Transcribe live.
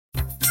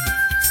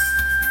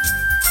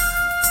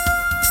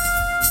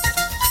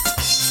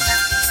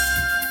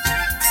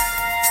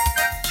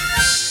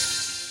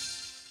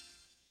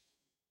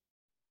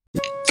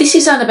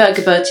is Annabelle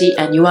Gabberti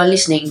and you are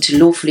listening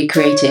to Lawfully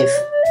Creative.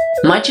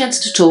 My chance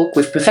to talk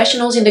with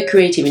professionals in the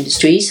creative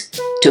industries,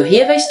 to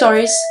hear their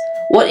stories,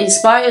 what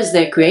inspires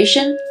their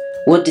creation,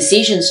 what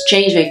decisions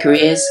change their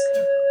careers,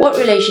 what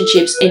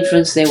relationships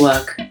influence their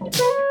work.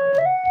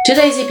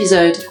 Today's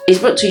episode is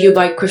brought to you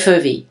by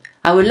Crefovi,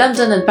 our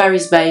London and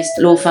Paris-based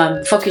law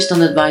firm focused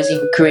on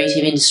advising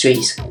creative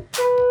industries.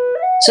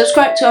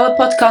 Subscribe to our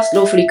podcast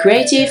Lawfully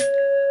Creative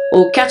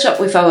or catch up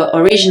with our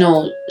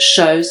original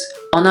shows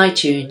on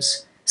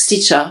iTunes,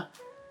 Stitcher,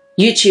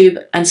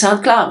 YouTube and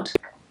SoundCloud.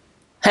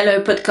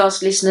 Hello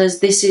podcast listeners,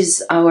 this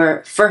is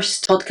our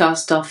first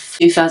podcast of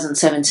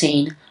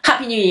 2017.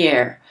 Happy New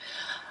Year!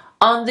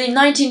 On the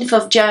 19th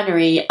of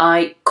January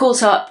I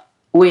caught up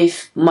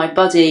with my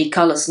buddy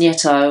Carlos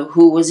Nieto,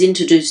 who was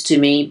introduced to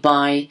me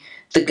by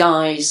the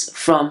guys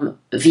from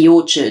The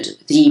Orchard,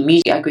 the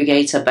music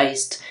aggregator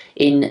based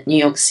in New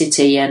York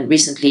City and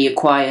recently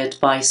acquired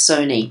by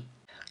Sony.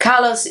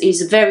 Carlos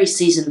is a very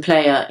seasoned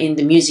player in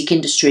the music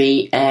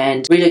industry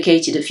and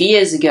relocated a few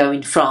years ago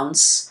in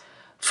France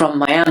from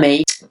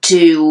Miami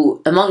to,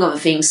 among other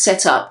things,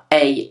 set up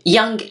a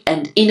young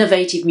and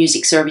innovative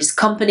music service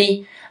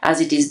company,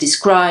 as it is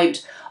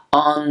described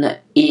on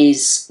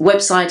his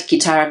website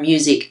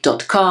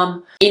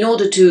KitharaMusique.com, in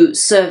order to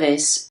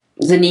service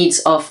the needs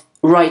of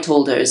right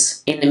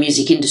holders in the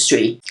music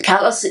industry.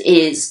 Carlos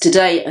is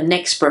today an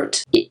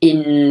expert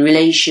in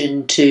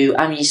relation to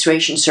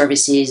administration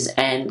services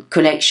and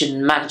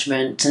collection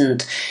management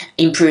and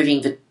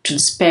improving the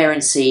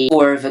transparency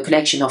or the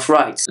collection of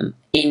rights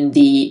in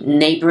the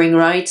neighboring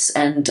rights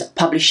and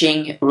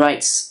publishing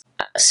rights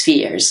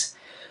spheres.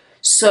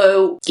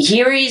 So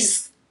here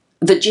is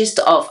the gist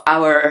of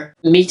our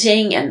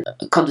meeting and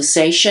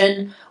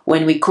conversation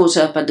when we caught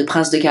up at the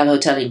Prince de Galles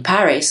Hotel in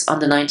Paris on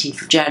the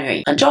 19th of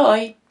January.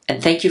 Enjoy!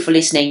 And thank you for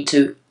listening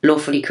to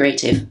Lawfully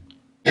Creative.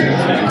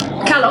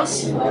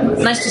 Carlos,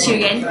 nice to see you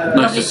again.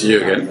 Nice to see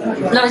you again.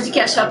 Lovely to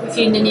catch up with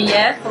you in the new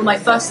year for my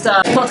first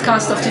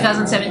podcast of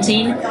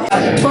 2017.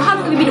 For how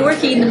long have you been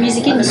working in the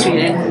music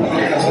industry then?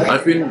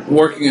 I've been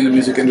working in the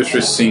music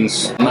industry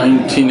since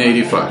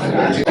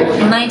 1985.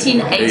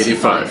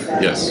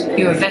 1985? Yes.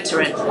 You're a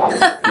veteran.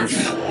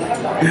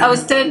 I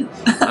was 10.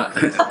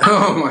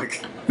 Oh my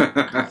God.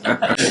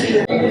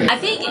 I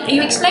think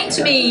you explained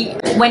to me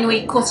when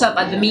we caught up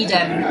at the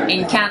Medium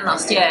in Cannes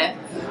last year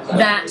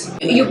that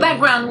your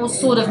background was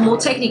sort of more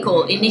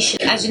technical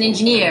initially as an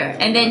engineer,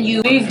 and then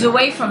you moved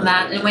away from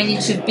that and went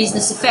into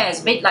business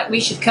affairs, a bit like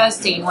Richard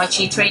Kirstein, where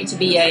she trained to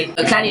be a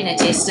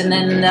clarinetist and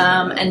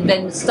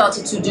then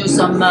started to do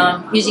some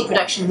music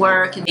production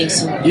work and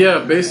things. Yeah,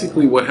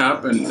 basically what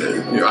happened,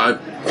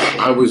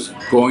 I was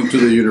going to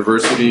the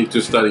university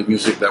to study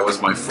music. That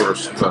was my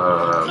first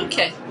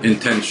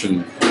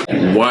intention.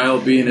 While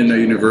being in the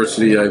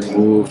university, I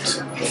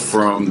moved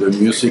from the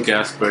music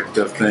aspect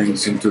of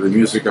things into the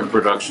music and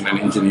production and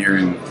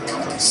engineering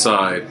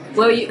side.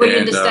 Were you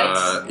in the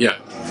States? Yeah.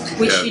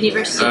 Which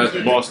university?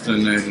 At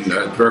Boston and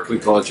at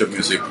Berklee College of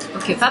Music.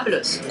 Okay,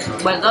 fabulous.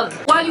 Well done.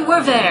 While you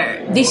were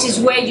there, this is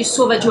where you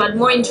saw that you had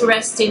more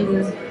interest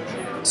in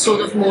sort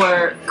of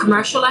more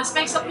commercial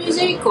aspects of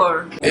music,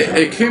 or?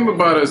 It came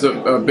about as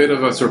a bit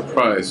of a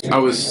surprise. I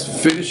was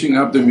finishing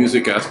up the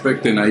music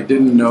aspect and I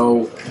didn't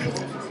know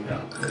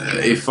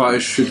if I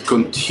should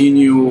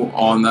continue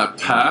on that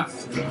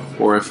path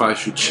or if I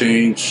should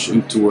change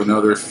into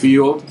another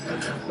field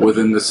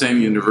within the same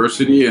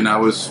university, and I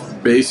was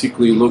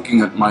basically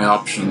looking at my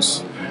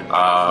options.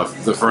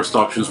 The first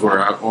options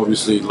were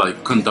obviously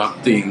like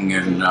conducting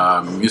and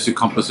music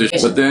composition.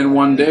 But then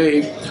one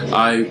day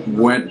I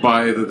went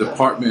by the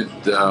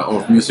Department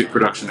of Music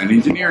Production and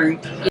Engineering.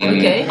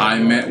 Okay. I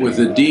met with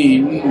the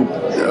Dean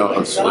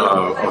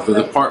of the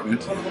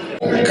department.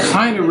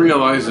 Kind of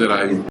realized that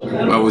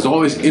I was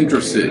always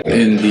interested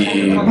in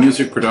the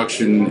music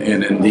production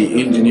and in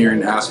the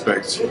engineering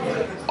aspects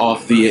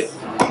of the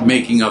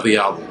making of the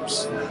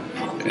albums.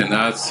 And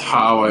that's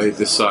how I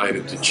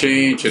decided to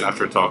change, and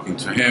after talking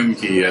to him,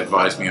 he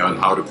advised me on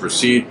how to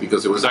proceed,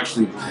 because it was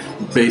actually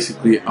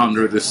basically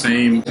under the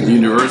same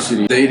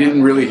university. They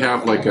didn't really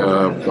have like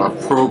a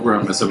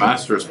program as a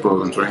master's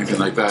program or anything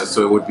like that,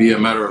 so it would be a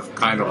matter of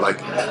kind of like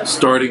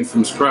starting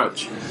from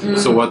scratch.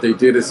 So what they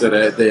did is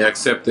that they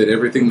accepted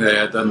everything that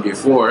I had done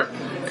before,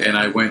 and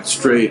I went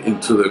straight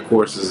into the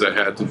courses that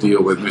had to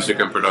deal with music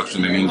and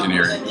production and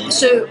engineering.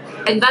 So,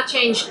 and that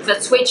change,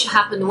 that switch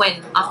happened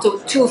when? After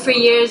 2 or 3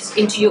 years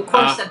into your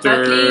course at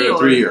Berklee? After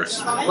 3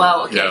 years.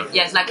 Wow, okay. Yeah.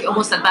 Yes, like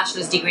almost at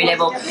bachelor's degree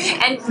level.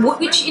 And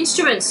which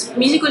instruments,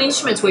 musical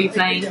instruments were you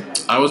playing?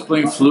 I was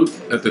playing flute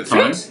at the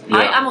time. Flute?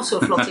 Yeah. I'm also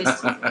a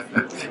flautist.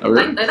 Oh,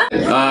 really? Like that?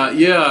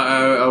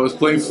 I was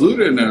playing flute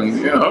and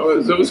I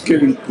was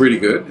getting pretty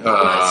good.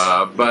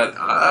 Nice. But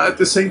at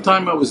the same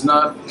time, I was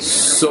not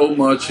so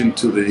much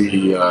into the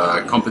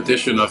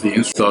competition of the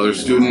other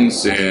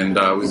students, and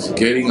I was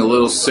getting a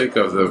little sick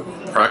of the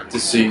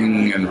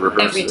practicing and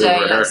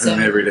rehearsing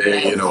every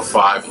day,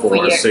 5,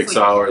 4, 6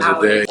 hours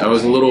a day. I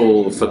was a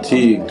little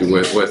fatigued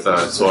with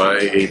that, so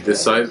I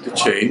decided to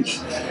change,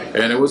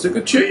 and it was a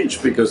good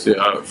change because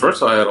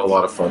first I had a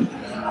lot of fun.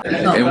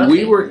 and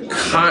we were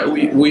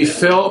we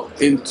fell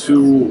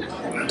into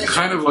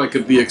kind of like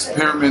the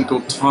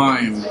experimental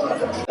time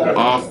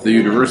of the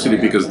university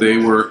because they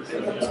were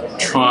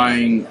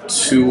trying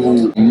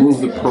to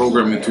move the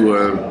program into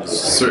a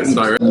certain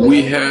direction.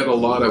 We had a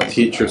lot of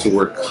teachers who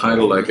were kind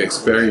of like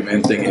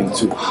experimenting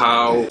into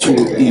how to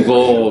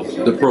evolve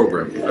the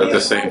program at the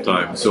same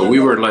time. So we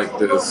were like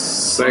the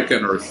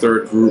second or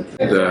third group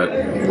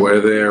that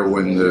were there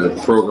when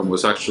the program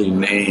was actually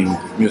named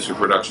Music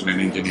Production and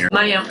Engineering.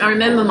 I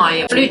remember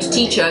my flute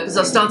teacher, because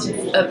I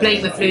started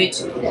playing the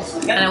flute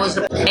and I was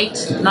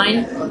 8,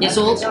 9 years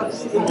old,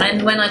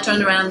 and when I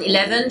turned around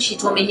 11, she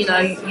told me, you know,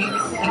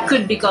 you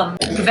could become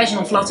a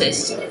professional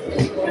flautist.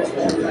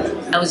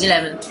 I was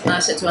 11 and I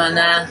said to her,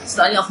 nah, it's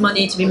not enough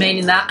money to be made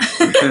in that.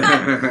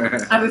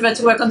 I prefer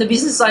to work on the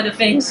business side of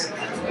things.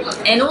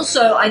 And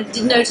also I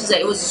did notice that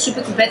it was a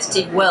super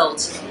competitive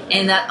world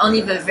and that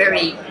only the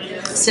very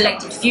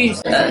selected few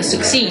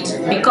succeed,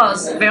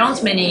 because there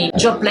aren't many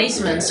job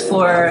placements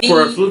for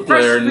a flute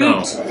player.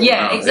 No.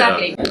 Yeah, no,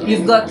 exactly. Yeah.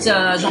 You've got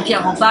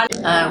Jean-Pierre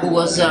Rampal, who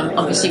was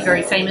obviously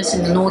very famous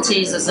in the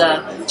noughties as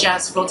a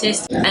jazz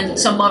flautist, and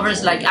some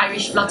others like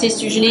Irish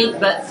flautists usually.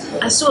 But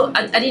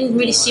I didn't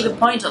really see the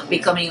point of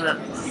becoming a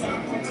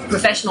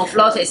professional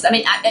flautist. I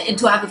mean, and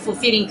to have a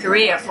fulfilling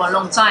career for a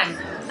long time.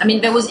 I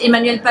mean, there was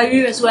Emmanuel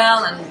Pahu as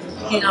well, and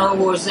you know,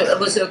 was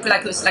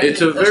like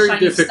it's a very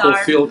difficult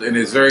field and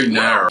it's very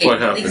narrow. What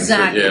happens?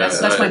 Exactly. Yeah,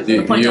 that's my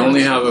point. You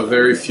only have a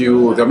very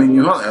few. I mean,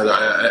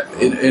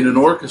 in an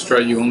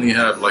orchestra, you only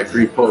have like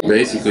 3 posts.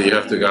 Basically, you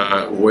have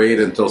to wait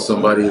until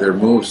somebody either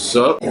moves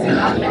up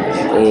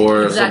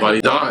or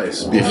somebody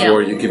dies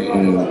before you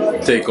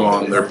can take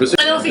on their position.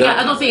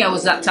 I don't think I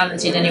was that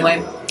talented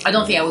anyway. I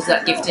don't think I was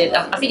that gifted.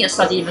 I think I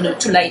started even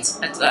too late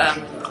at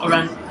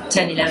around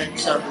 10, 11.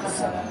 So.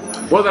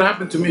 Well, that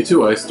happened to me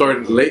too. I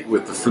started late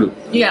with the flute.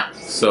 Yeah.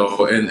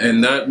 So,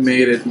 and that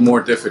made it more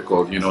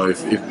difficult. You know,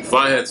 if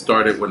I had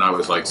started when I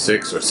was like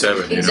 6 or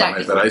 7, you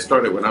know, but I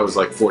started when I was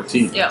like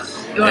 14. Yeah.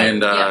 Right.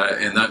 And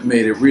that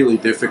made it really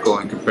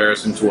difficult in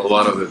comparison to a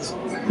lot of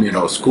the, you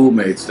know,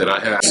 schoolmates that I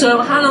had.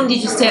 So, how long did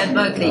you stay at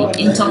Berkeley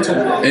in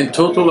total? In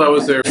total, I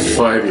was there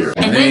 5 years.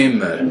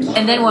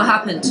 And then what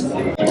happened?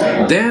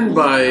 Then,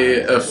 by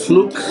a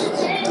fluke,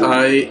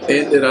 I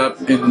ended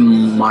up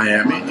in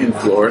Miami, in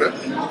Florida.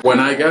 When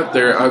I got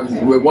there,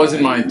 it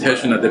wasn't my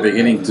intention at the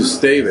beginning to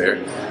stay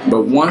there,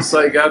 but once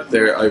I got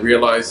there, I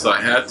realized I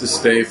had to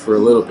stay for a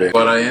little bit.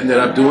 What I ended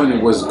up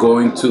doing was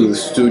going to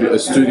a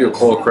studio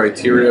called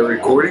Criteria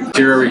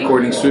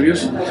Recording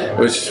Studios,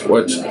 which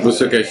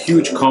was like a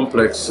huge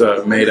complex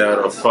made out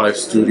of 5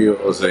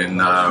 studios and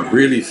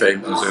really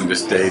famous in the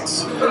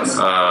States.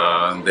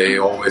 They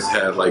always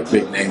had like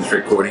big names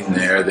recording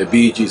there. The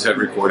Bee Gees had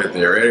recorded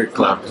there, Eric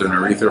Clapton,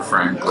 Aretha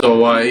Franklin.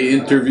 So I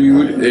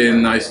interviewed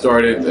and I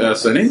started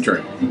as an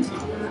intern,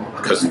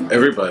 because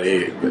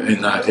everybody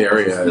in that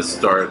area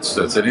starts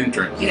as an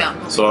intern.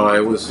 Yeah. So I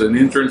was an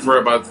intern for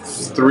about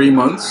 3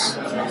 months,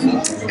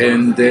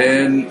 and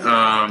then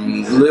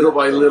little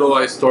by little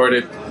I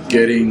started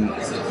getting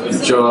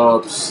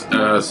jobs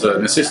as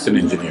an assistant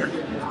engineer.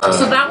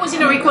 So that was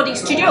in a recording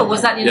studio, or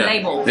was that in a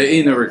label?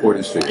 In a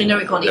recording studio. In a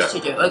recording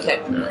studio,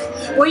 okay.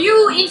 Yeah. Were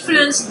you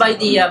influenced by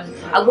the,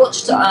 I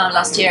watched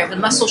last year, the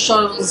Muscle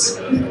Shoals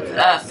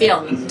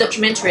film,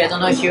 documentary, I don't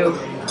know if you...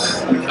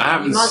 I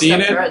haven't seen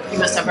it, you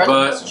must have heard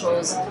of Muscle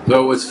Shoals.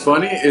 But what's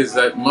funny is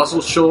that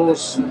Muscle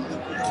Shoals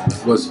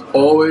was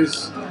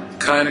always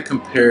kind of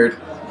compared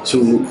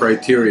to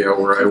Criteria,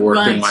 where I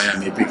worked in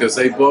Miami, because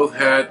they both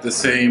had the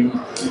same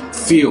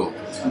feel.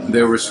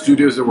 There were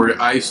studios that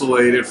were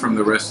isolated from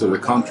the rest of the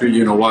country.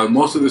 You know, while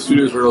most of the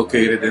studios were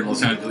located in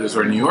Los Angeles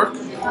or New York,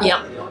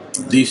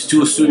 these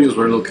 2 studios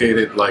were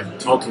located like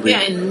totally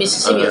in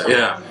Mississippi.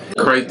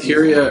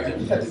 Criteria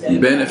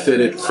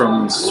benefited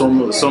from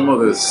some of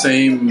the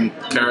same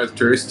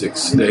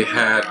characteristics. They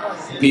had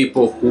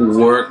people who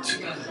worked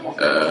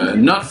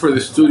not for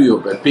the studio,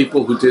 but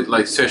people who did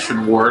like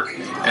session work,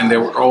 and they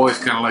were always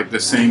kind of like the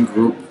same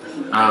group.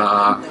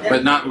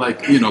 But not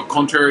like, you know,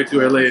 contrary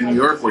to LA and New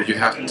York, where you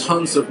have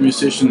tons of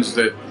musicians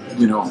that,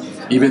 you know,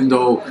 even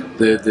though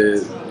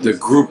the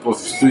group of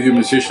studio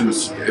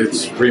musicians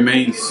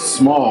remains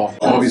small,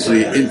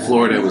 obviously in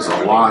Florida it was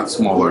a lot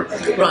smaller,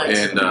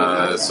 and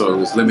so it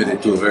was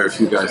limited to a very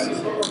few guys.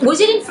 Was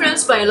it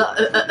influenced by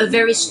a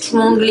very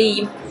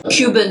strongly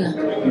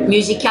Cuban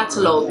music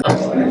catalog?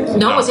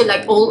 No, was it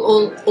like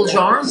all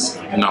genres?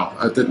 No,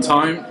 at the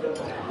time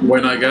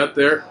when I got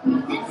there,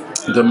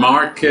 the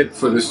market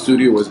for the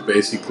studio was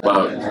basically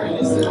about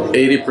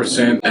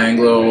 80%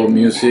 Anglo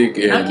music,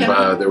 and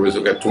there was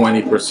like a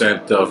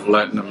 20% of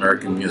Latin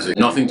American music.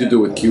 Nothing to do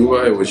with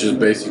Cuba. It was just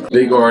basically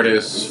big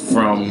artists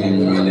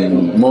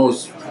from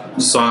most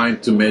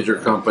signed to major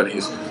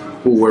companies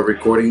who were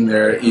recording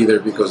there either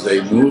because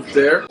they moved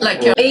there.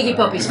 Like Iggy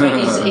Pop is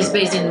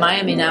based in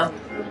Miami now.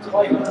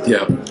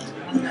 Yeah.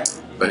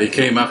 but he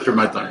came after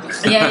my time.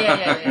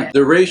 Yeah.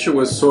 The ratio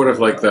was sort of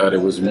like that.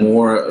 It was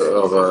more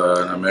of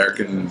an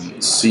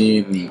American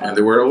scene, and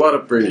there were a lot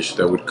of British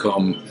that would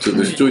come to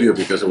the studio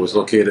because it was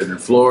located in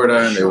Florida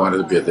and they wanted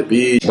to be at the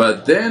beach.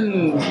 But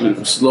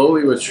then,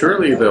 slowly but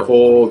surely,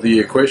 the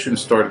equation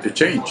started to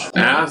change.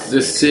 As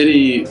the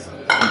city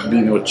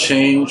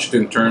changed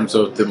in terms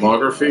of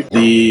demography,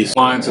 the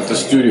clients at the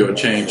studio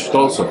changed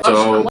also.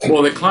 So,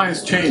 well, the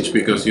clients changed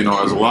because,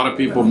 as a lot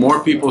of more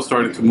people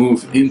started to move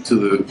into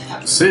the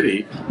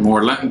city,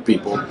 more Latin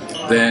people,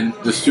 then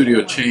the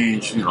studio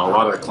changed, a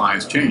lot of the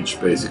clients changed,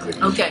 basically.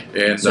 Okay.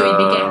 And, so it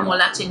became more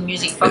Latin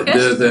music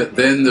focused?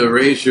 Then the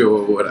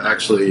ratio would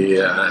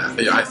actually,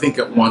 I think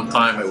at one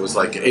time it was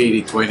like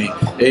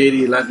 80-20,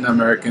 80 Latin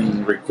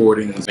American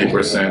recordings,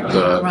 8%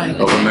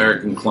 of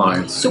American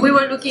clients. So we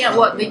were looking at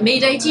what, the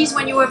mid-80s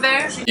when you were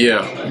there?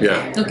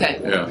 Yeah. Okay.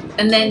 Yeah.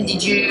 And then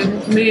did you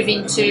move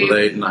into...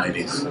 Late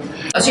 90s.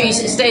 Oh, so you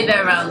stayed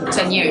there around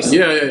 10 years?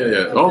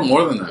 Yeah. Oh,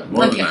 more than that.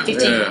 More than that.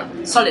 15. Yeah.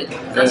 Solid.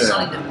 That's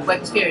solid work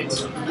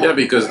experience. Yeah,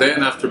 because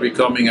then after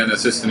becoming an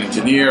assistant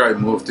engineer,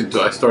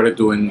 I started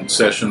doing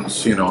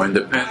sessions,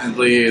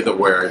 independently,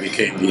 where I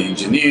became the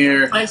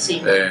engineer. I see.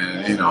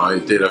 And, I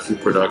did a few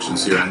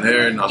productions here and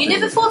there. You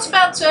never thought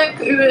about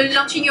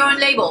launching your own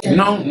label?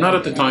 No, not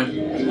at the time.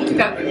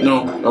 Okay.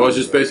 No, I was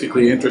just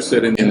basically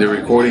interested in the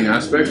recording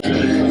aspect,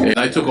 and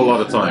I took a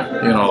lot of time.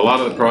 A lot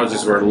of the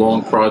projects were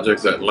long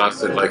projects that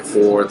lasted like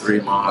 3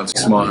 months,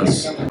 6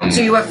 months.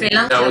 So you were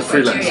freelance? I was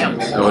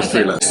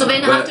freelance. So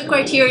then after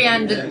Criteria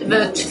and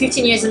the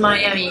 15 years in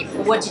Miami,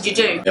 what did you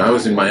do? Yeah, I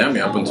was in Miami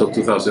up until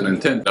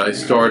 2010. I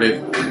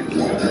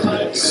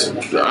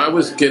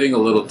was getting a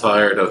little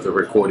tired of the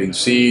recording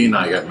scene.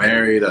 I got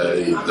married,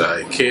 I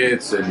had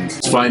kids, and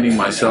finding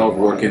myself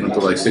working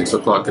until like 6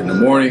 o'clock in the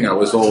morning. I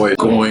was always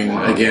going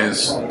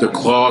against the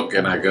clock,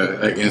 and I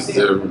got against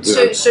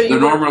the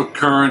normal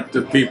current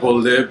that people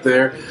live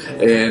there.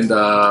 And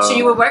so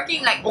you were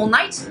working like all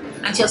night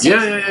until 6?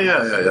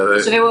 Yeah.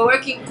 So they were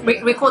working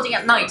recording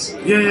at night?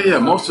 Yeah.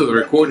 Most of the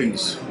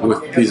recordings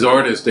with these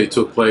artists,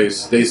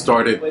 they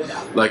started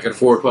like at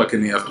 4 o'clock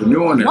in the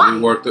afternoon, and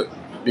we worked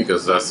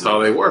because that's how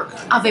they work.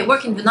 They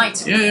work in the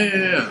night?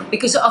 Yeah.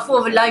 Because of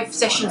all the live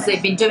sessions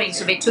they've been doing,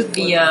 so they took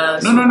the...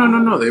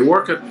 No.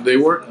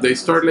 They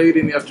start late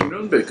in the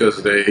afternoon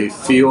because they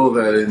feel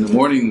that in the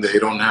morning they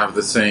don't have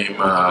the same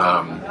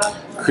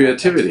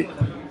creativity.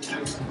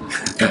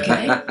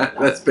 Okay.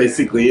 That's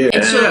basically it.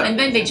 And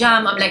then they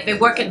jam. They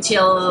work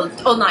until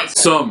all night.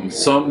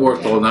 Some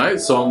worked all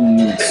night.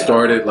 Some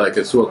started like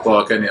at 2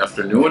 o'clock in the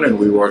afternoon, and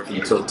we worked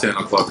until 10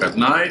 o'clock at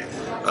night.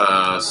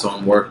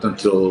 Some worked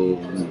until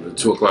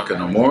 2 o'clock in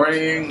the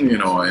morning,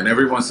 and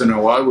every once in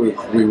a while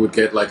we would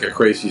get like a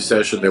crazy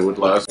session that would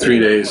last 3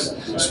 days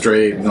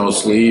straight, no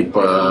sleep.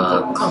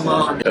 Come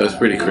on. It was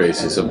pretty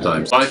crazy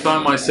sometimes. I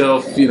found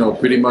myself,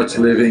 pretty much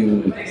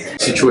living a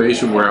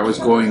situation where I was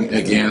going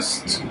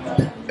against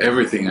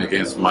everything,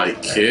 against my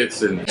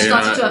kids, and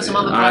started to have some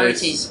other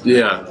priorities.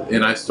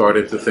 And I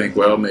started to think,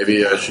 well,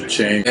 maybe I should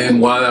change.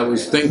 And while I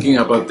was thinking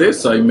about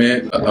this, I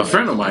met a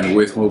friend of mine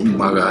with whom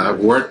I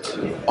worked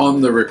on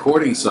the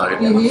recording side.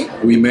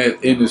 Mm-hmm. We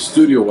met in the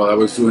studio while I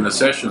was doing a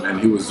session, and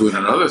he was doing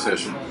another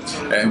session,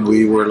 and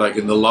we were like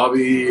in the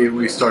lobby.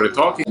 We started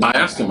talking. I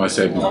asked him, I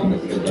said,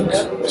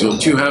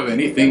 don't you have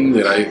anything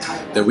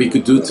that we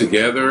could do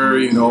together?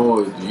 Do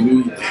you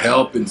need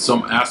help in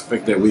some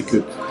aspect that we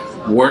could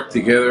work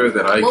together,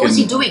 that I can... What was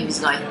he doing, this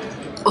guy?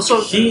 Also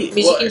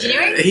music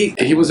engineering?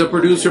 He was a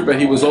producer, but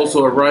he was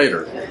also a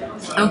writer.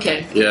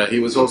 Okay. Yeah, he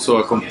was also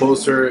a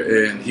composer,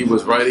 and he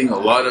was writing a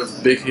lot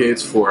of big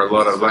hits for a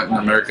lot of Latin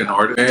American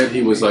artists. And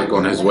he was like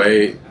on his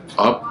way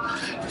up.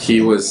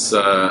 He was,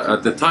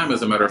 at the time,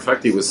 as a matter of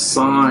fact, he was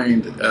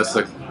signed as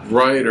a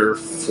writer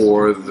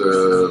for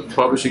the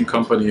publishing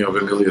company of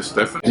Emilio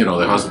Estefan,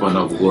 the husband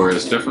of Gloria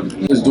Estefan.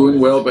 He was doing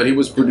well, but he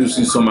was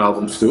producing some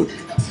albums too.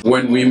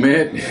 When we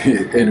met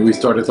and we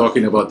started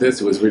talking about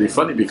this, it was really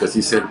funny because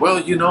he said, well,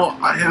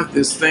 I have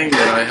this thing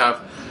that I have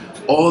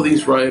all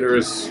these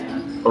writers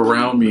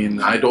around me,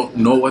 and I don't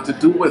know what to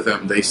do with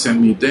them. They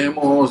send me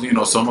demos,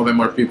 some of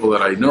them are people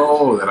that I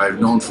know, that I've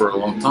known for a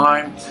long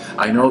time.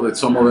 I know that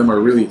some of them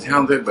are really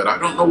talented, but I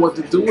don't know what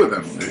to do with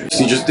them.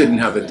 He just didn't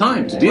have the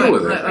time to deal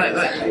with it.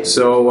 Right.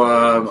 So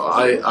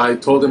I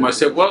told him, I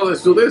said, well,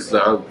 let's do this.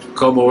 I'll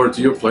come over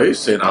to your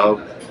place and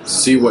I'll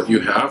see what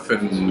you have,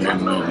 and I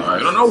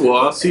don't know, well,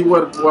 I'll see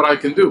what I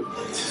can do.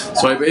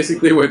 So I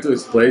basically went to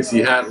his place. He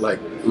had like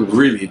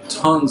really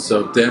tons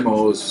of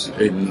demos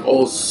in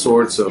all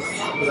sorts of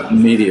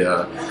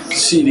media,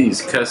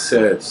 CDs,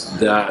 cassettes,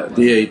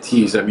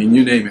 DATs,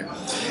 you name it.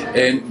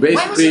 And basically...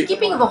 Why was he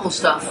keeping the whole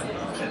stuff?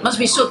 Must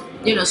be so,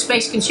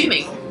 space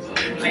consuming.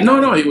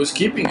 No, he was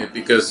keeping it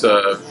because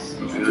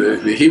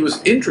he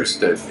was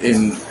interested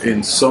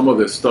in some of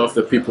the stuff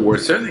that people were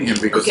sending him,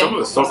 because some of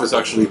the stuff is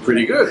actually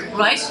pretty good.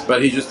 Right.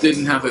 But he just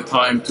didn't have the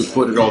time to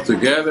put it all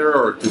together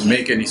or to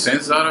make any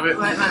sense out of it.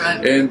 Right.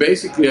 And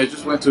basically, I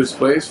just went to his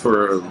place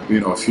for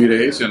a few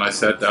days, and I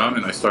sat down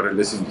and I started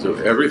listening to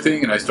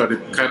everything, and I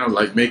started kind of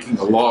like making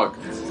a log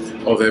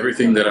of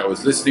everything that I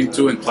was listening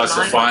to and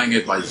classifying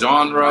it by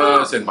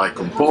genres and by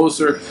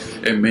composer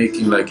and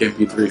making like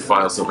MP3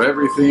 files of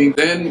everything.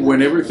 Then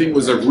when everything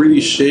was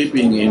really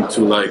shaping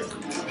into like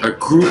a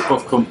group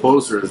of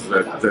composers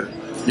that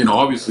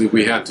obviously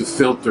we had to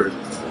filter,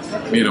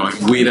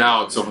 and weed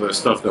out some of the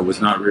stuff that was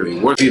not really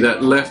worthy.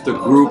 That left a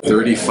group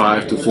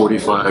 35 to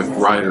 45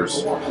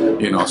 writers,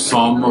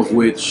 some of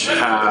which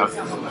have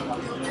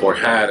or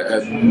had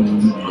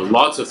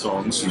lots of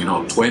songs,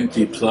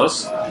 20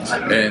 plus,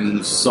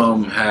 and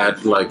some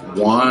had like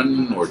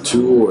 1 or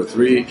 2 or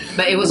 3.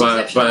 But it was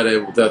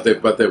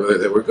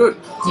they were good.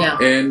 Yeah.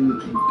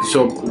 And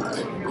so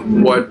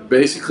what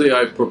basically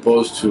I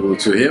proposed to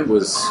him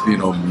was,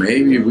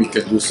 maybe we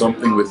can do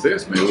something with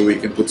this. Maybe we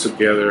can put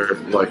together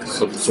like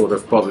some sort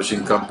of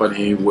publishing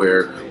company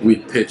where we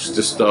pitch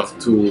the stuff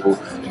to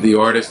the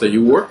artists that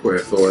you work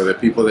with or the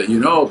people that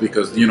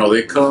because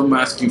they come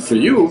asking for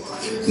you,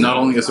 not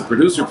only as a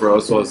producer but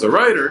also as a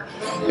writer,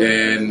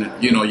 and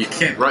you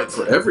can't write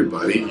for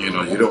everybody.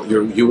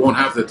 You won't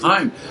have the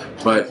time,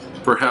 but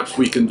perhaps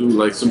we can do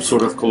like some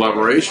sort of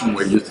collaboration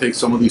where you take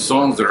some of these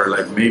songs that are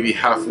like maybe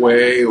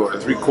halfway or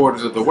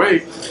 3/4 of the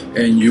way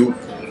and you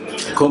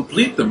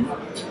complete them,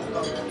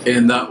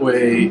 and that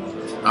way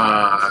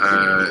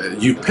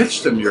you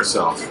pitch them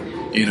yourself,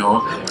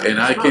 and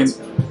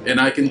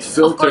I can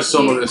filter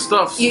some of the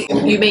stuff.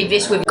 You made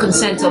this with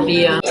consent of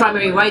the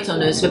primary right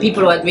owners, the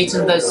people who had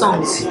written those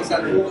songs?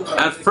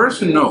 At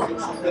first, no.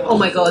 Oh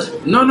my God.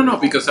 No,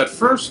 because at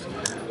first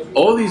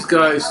all these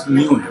guys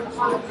knew him.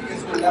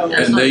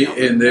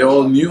 And they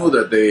all knew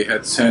that they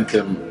had sent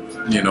him,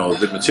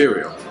 the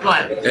material.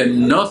 Right.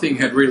 And nothing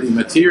had really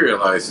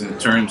materialized in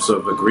terms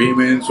of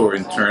agreements or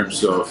in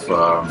terms of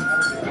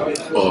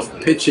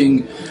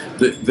pitching.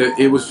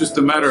 It was just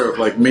a matter of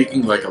like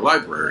making like a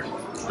library.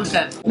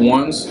 Okay.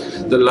 Once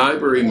the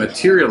library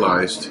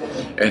materialized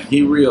and he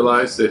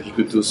realized that he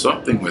could do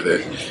something with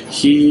it,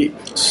 he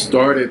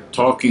started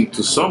talking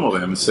to some of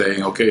them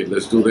saying, okay,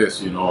 let's do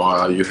this.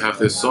 You have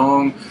this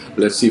song.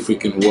 Let's see if we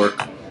can work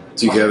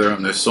together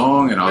on this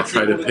song, and I'll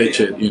try to pitch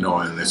it,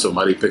 and if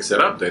somebody picks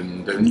it up,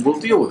 then we'll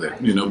deal with it,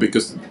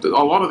 because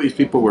a lot of these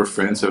people were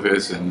friends of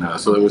his, and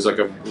so there was like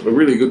a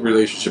really good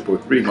relationship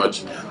with pretty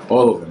much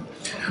all of them.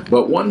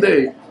 But one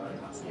day,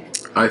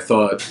 I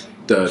thought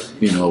that,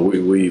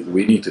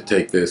 we need to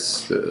take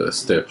this a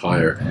step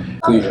higher.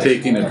 We've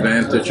taken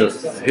advantage of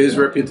his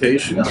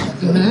reputation.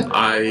 Mm-hmm.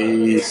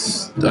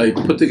 I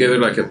put together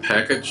like a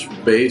package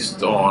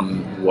based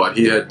on what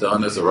he had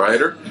done as a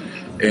writer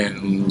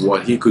and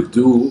what he could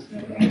do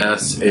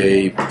as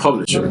a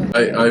publisher.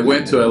 I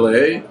went to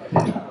LA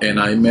and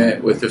I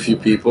met with a few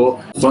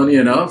people. Funny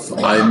enough,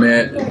 I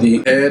met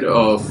the head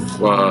of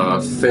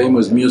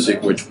Famous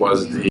Musique, which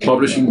was the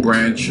publishing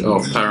branch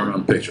of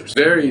Paramount Pictures.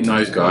 Very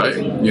nice guy.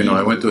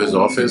 I went to his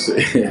office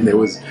and it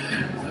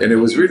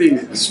was really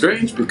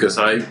strange because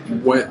I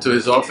went to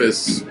his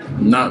office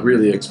not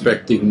really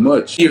expecting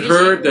much. He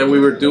heard that we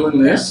were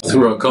doing this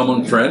through a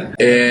common friend,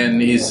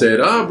 and he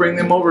said, bring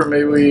them over.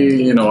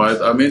 Maybe,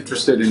 I'm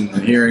interested in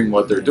hearing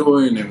what they're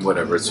doing and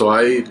whatever. So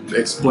I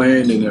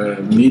explained in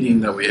a meeting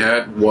that we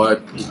had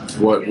what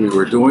we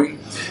were doing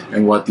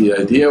and what the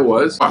idea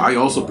was. I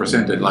also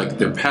presented like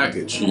the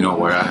package,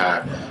 where I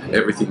had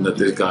everything that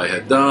this guy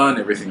had done,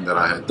 everything that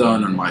I had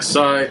done on my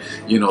side.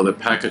 The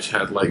package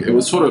had like, it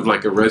was sort of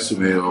like a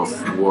resume of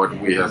what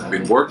we have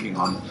been working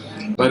on.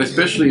 But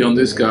especially on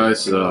this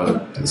guy's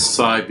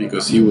side,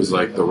 because he was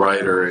like the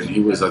writer and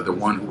he was like the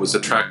one who was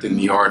attracting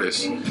the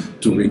artists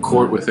to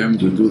record with him,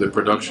 to do the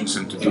productions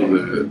and to do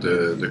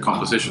the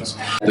compositions.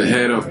 The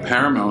head of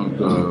Paramount,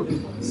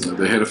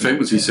 the head of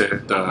Famous, he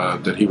said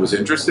that he was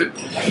interested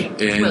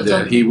and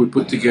that he would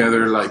put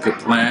together like a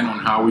plan on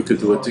how we could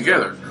do it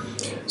together.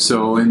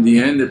 So in the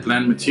end, the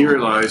plan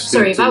materialized.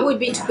 Sorry, that would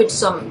be to put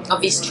some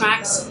of these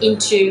tracks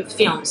into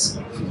films.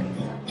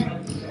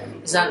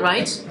 Is that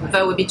right?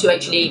 That would be to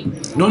actually...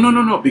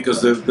 No,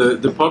 because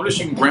the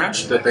publishing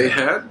branch that they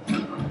had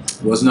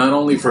was not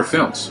only for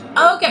films.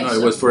 Oh, okay. No,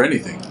 it was for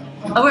anything.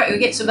 Oh, right,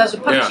 okay, so there's a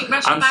publishing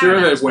branch. I'm sure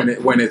that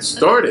when it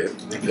started,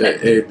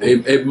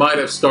 it might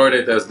have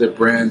started as the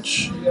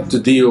branch to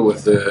deal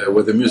with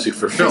the music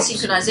for films.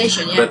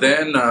 Synchronization, yeah. But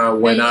then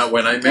when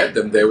I met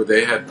them,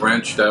 they had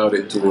branched out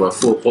into a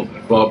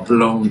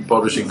full-blown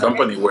publishing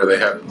company where they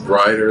had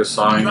writers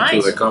signed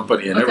to the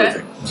company and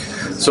everything.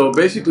 So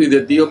basically,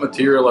 the deal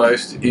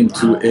materialized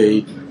into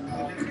a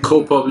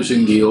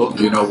co-publishing deal,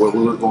 where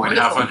we were going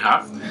half and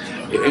half,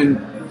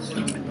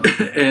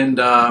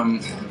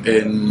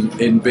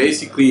 and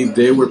basically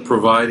they were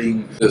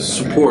providing the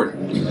support.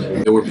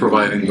 They were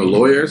providing the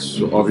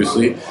lawyers,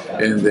 obviously,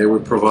 and they were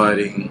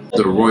providing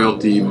the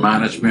royalty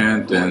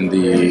management and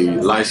the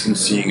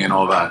licensing and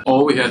all that.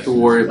 All we had to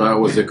worry about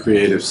was the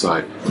creative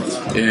side,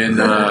 and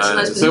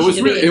so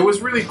it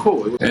was really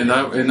cool. And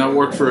I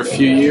worked for a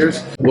few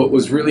years. What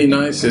was really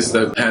nice is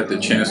that I had the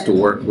chance to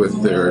work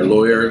with their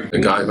lawyer, a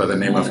guy by the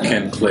name of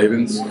Ken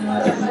Clavens,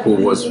 who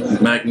was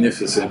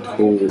magnificent,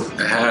 who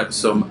had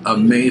some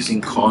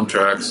amazing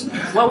contracts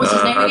contracts. What was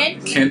his name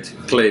again? Kent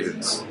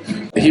Clavins.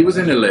 He was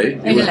in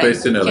LA. He was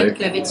based in LA. Kent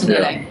Clavins in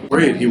LA.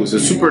 Great. He was a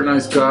super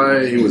nice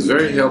guy. He was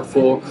very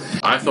helpful.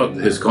 I thought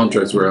his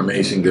contracts were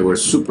amazing. They were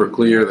super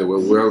clear. They were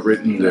well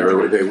written.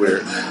 They were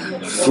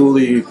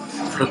fully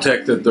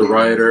protected the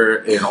writer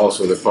and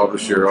also the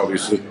publisher,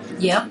 obviously.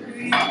 Yeah.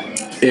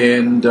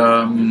 And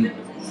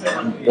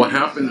what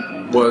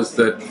happened was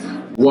that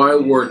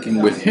while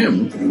working with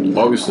him,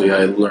 obviously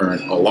I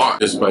learned a lot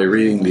just by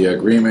reading the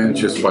agreement,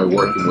 just by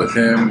working with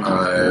him,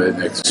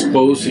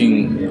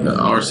 exposing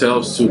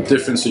ourselves to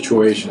different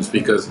situations,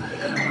 because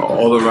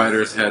all the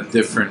writers had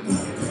different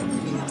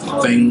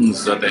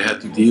things that they had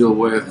to deal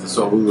with.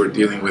 So we were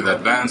dealing with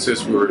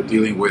advances, we were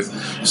dealing with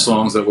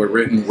songs that were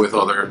written with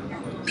other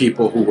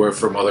people who were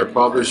from other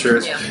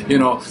publishers,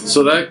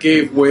 so that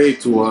gave way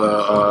to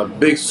a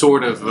big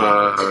sort of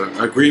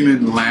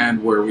agreement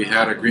land where we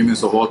had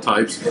agreements of all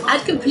types.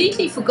 I'd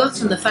completely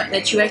forgotten the fact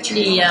that you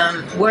actually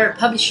were a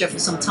publisher for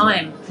some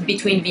time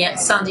between the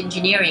sound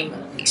engineering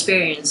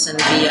experience and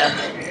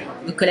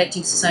the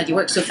collecting society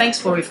work. So thanks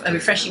for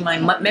refreshing my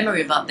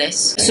memory about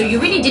this. So you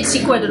really did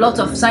see quite a lot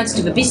of sides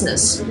to the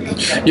business.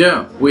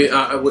 Yeah,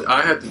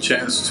 I had the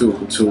chance to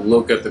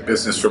look at the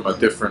business from a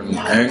different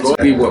angle.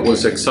 What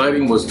was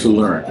exciting was to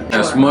learn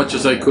as much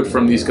as I could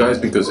from these guys,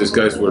 because these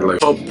guys were like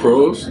top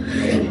pros.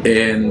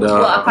 And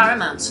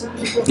Paramount.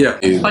 Yeah,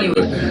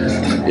 Hollywood.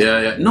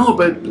 Yeah. No,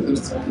 but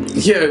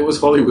yeah, it was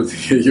Hollywood.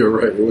 You're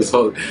right. It was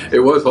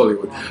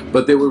Hollywood.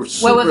 But they were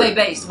super. Where were they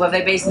based? Were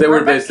they based in They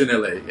were based in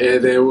LA.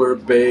 They were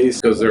based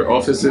because their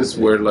offices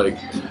were like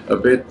a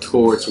bit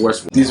towards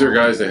Westwood. These are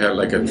guys that had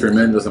like a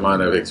tremendous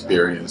amount of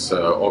experience,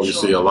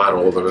 obviously a lot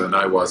older than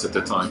I was at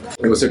the time.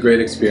 It was a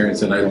great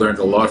experience and I learned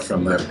a lot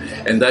from them.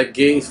 And that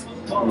gave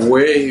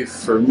way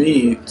for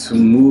me to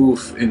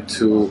move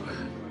into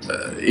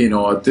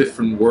a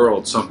different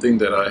world, something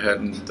that I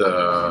hadn't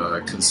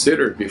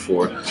considered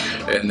before.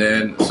 And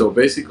then, so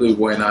basically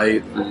when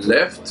I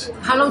left...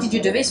 How long did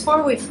you do this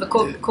for with the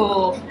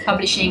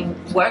co-publishing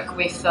work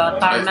with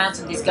Paramount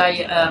and this guy,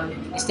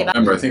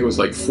 Esteban? I think it was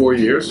like 4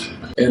 years.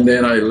 And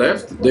then I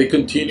left. They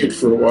continued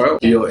for a while.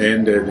 Deal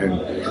ended,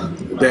 and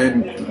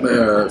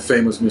then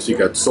Famous Musique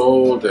got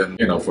sold, and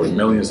for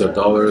millions of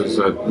dollars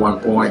at one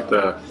point.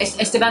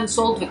 Esteban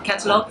sold the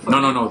catalog.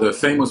 No. The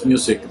Famous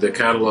Musique, the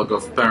catalog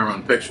of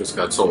Paramount Pictures,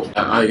 got sold.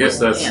 I guess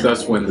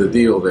that's when the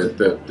deal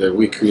that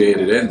we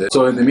created ended.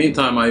 So in the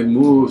meantime, I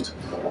moved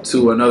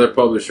to another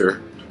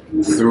publisher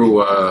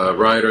through a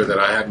writer that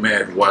I had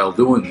met while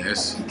doing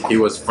this. He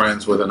was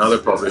friends with another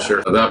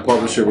publisher. That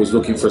publisher was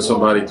looking for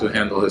somebody to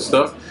handle his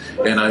stuff,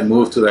 and I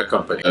moved to that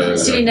company.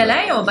 Still in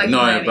LA or back in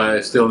Miami? No,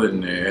 but still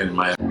in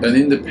Miami. An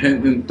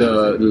independent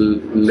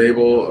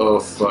label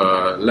of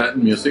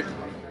Latin music,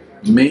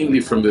 mainly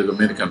from the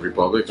Dominican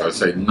Republic. I'd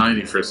say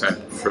 90%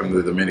 from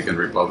the Dominican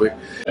Republic.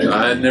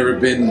 I had never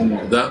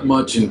been that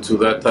much into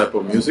that type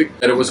of music,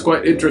 and it was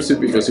quite interesting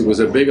because it was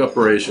a big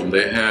operation.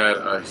 They had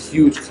a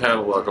huge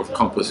catalog of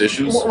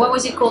compositions. What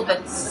was it called?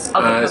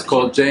 It's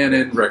called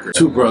J&N Records.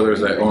 Two brothers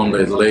that own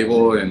the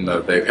label, and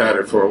they've had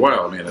it for a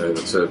while. I mean,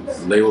 it's a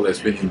label that's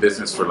been in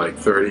business for like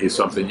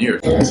 30-something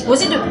years.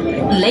 Was it a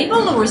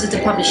label or was it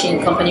a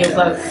publishing company or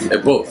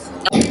both? Both.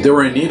 They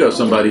were in need of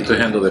somebody to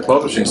handle the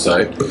publishing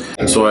side,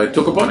 so I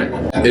took upon it.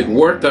 It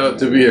worked out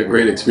to be a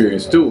great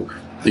experience too,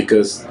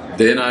 because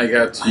then I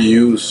got to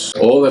use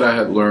all that I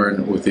had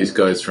learned with these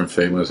guys from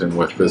Famous and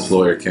with this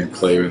lawyer Kent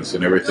Clavins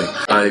and everything.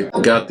 I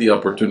got the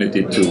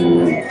opportunity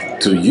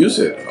to use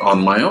it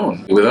on my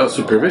own without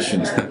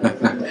supervision.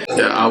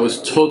 I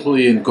was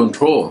totally in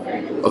control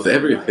of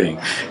everything,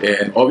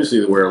 and obviously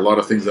there were a lot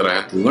of things that I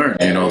had to learn.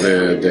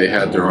 They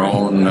had their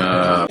own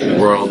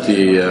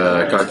royalty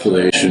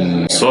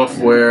calculation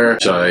software,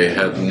 which I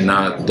had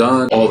not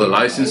done. All the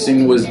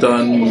licensing was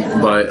done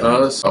by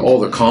us. All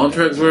the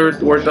contracts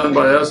were done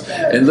by us.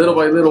 And little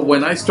by little,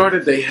 when I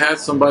started, they had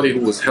somebody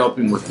who was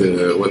helping with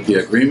the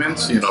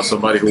agreements.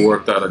 Somebody who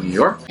worked out of New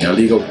York, a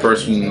legal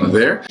person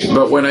there.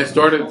 But when I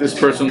started, this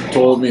person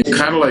told me,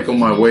 kind of like on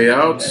my way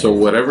out, so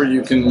whatever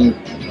you can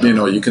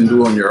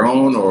do on your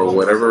own, or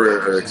whatever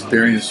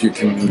experience you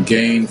can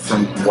gain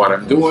from what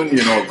I'm doing,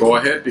 go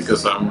ahead,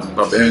 because I'm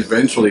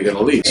eventually going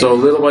to leave. So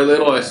little by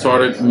little, I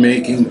started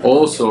making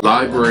also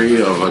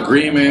library of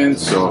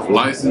agreements, of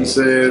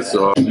licenses.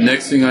 So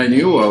next thing I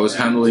knew, I was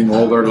handling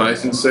all their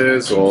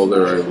licenses, all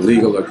their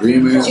legal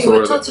agreements. So you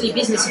were totally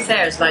business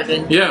affairs by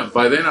then? Yeah,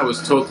 by then I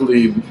was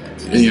totally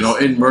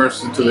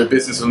immersed into the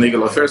business and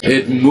legal affairs.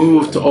 It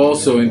moved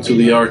also into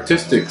the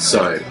artistic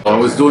side. I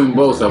was doing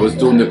both. I was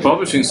doing the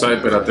publishing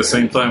side, but at the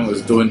same time I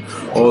was doing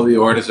all the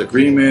artist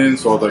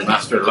agreements, all the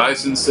master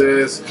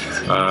licenses,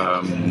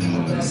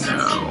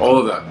 all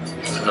of that.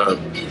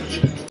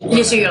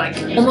 Yeah, so you're like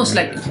almost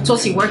like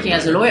totally working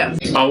as a lawyer.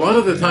 A lot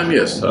of the time,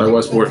 yes, I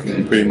was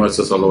working pretty much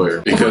as a lawyer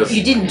because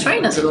You didn't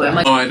train as a lawyer.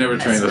 no, I never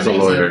trained as a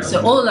lawyer.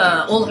 So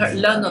all her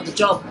learn on the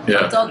job.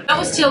 Yeah. I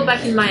was still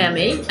back in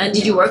Miami, and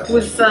did you work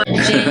with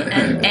J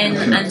and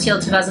N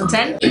until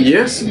 2010?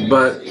 Yes,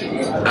 but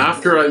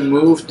after I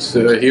moved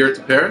here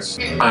to Paris,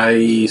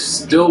 I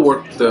still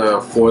worked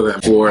for them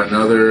for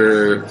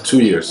another 2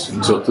 years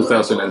until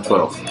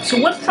 2012. So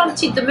what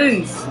prompted the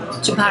move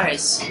to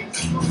Paris?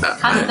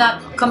 How did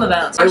that come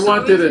about? I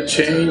wanted a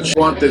change,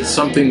 wanted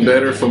something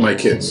better for my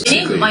kids.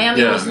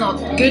 Miami was not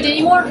good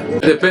anymore?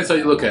 It depends how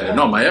you look at it.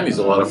 No, Miami's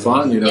a lot of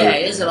fun. You know, yeah,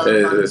 it is a lot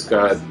of fun. It's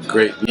got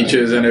great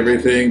beaches and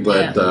everything,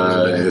 but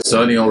it's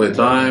sunny all the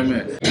time.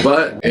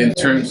 But in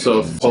terms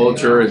of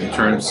culture, in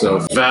terms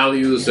of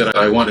values that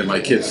I wanted my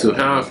kids to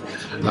have,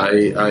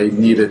 I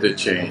needed a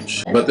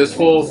change. But this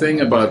whole thing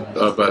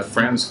about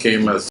France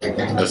came as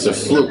a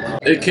fluke.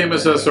 It came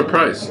as a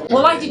surprise.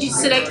 Well, why did you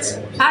select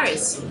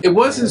Paris? It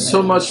wasn't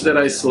so much that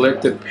I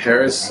selected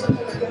Paris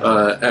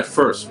at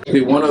first.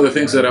 One of the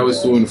things that I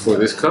was doing for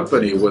this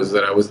company was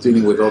that I was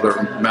dealing with other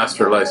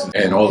master licenses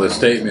and all the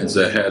statements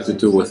that had to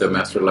do with the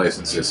master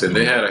licenses. And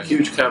they had a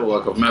huge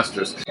catalog of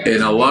masters.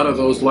 And a lot of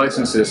those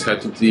licenses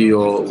had to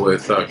deal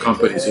with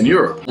companies in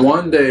Europe.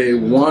 One day,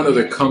 one of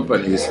the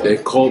companies, they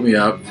called me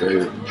up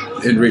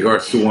in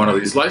regards to one of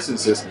these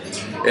licenses.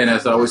 And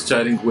as I was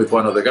chatting with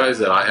one of the guys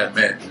that I had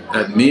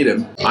met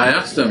him, I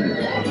asked him,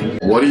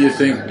 what do you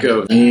think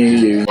of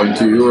me going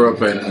to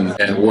Europe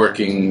and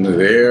working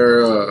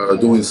there,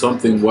 doing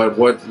something?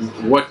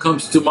 What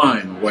comes to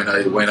mind when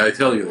I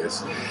tell you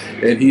this?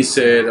 And he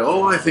said,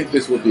 oh, I think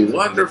this would be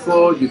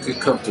wonderful. You could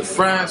come to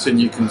France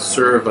and you can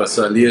serve as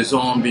a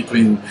liaison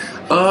between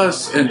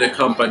us and the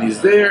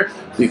companies there,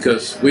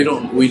 because we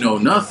know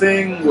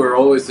nothing. We're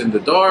always in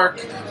the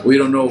dark. We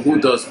don't know who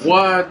does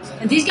what.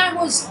 And this guy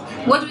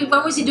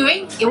what was he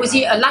doing? Was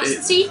he a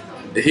licensee?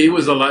 He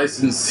was a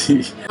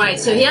licensee. Right,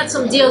 so he had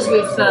some deals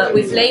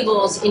with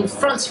labels in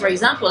France, for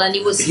example, and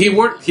he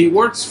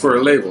works for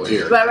a label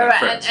here.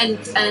 Right.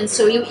 And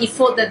so he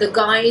thought that the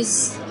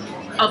guys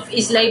of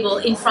his label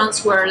in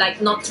France were like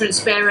not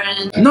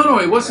transparent. No,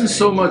 it wasn't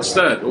so much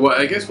that. Well,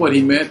 I guess what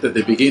he meant at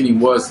the beginning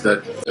was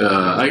that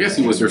I guess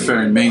he was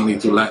referring mainly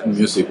to Latin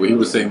music, where he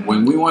was saying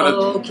when we want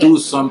to do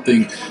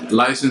something,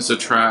 license a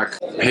track,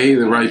 pay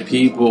the right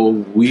people,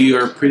 we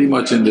are pretty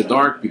much in the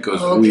dark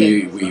because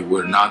we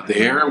were not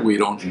there, we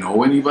don't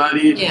know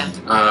anybody.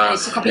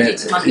 It's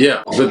complicated.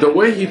 But the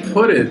way he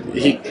put it,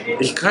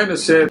 he kind of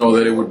said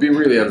that it would be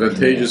really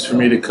advantageous for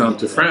me to come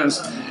to France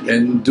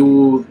and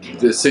do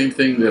the same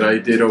thing that I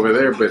did over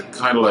there, but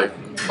kind of like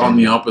on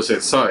the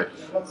opposite side,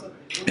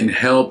 and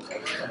help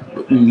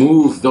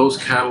move those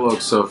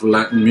catalogs of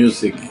Latin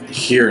music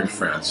here in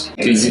France.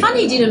 It's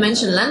funny you didn't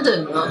mention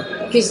London,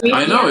 because the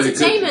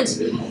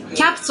entertainment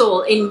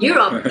capital in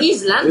Europe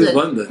is London. It's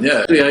London,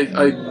 yeah.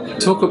 I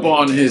took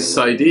upon his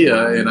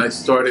idea and I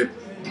started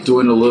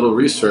doing a little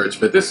research,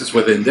 but this is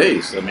within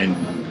days. I mean,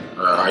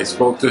 I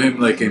spoke to him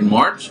like in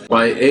March.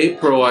 By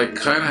April, I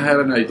kind of had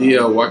an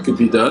idea of what could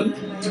be done.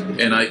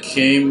 And I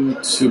came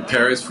to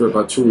Paris for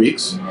about 2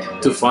 weeks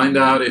to find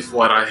out if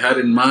what I had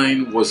in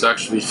mind was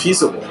actually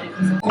feasible.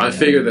 I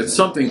figured that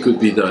something could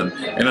be done.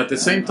 And at the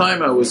same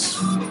time, I was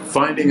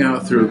finding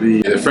out through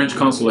the French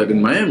consulate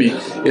in Miami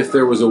if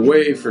there was a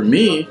way for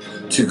me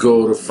to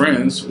go to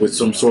France with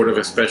some sort of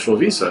a special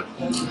visa.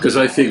 Because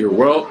I figured,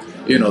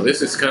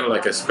 this is kind of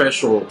like a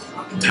special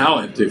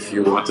talent, if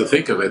you want to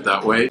think of it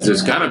that way.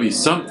 There's got to be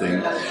something,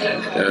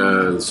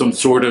 some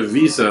sort of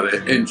visa.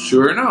 And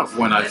sure enough,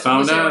 when I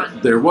found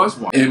out, there was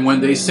one. And when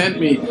they sent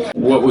me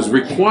what was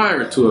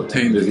required to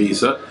obtain the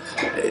visa,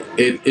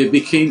 it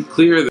became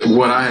clear that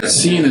what I had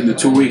seen in the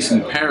 2 weeks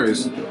in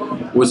Paris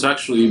was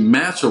actually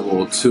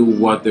matchable to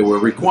what they were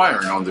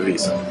requiring on the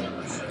visa.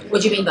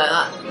 What do you mean by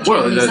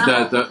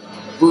that?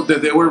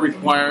 That they were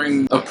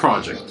requiring a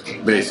project,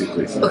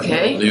 basically.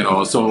 Okay.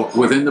 So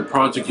within the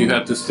project you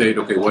had to state,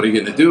 okay, what are you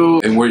going to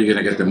do and where are you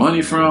going to get the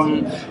money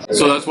from?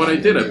 So that's what I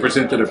did. I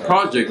presented a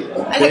project.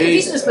 Like a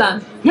business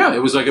plan. Yeah, it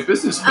was like a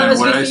business plan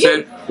where I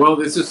said,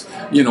 this is,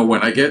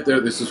 when I get there,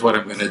 this is what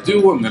I'm going to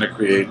do. I'm going to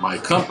create my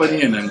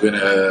company and I'm going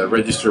to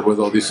register with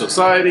all these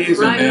societies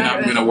and then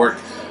I'm going to work,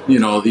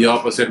 the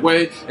opposite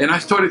way. And I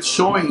started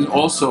showing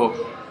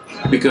also,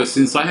 because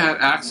since I had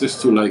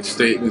access to like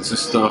statements and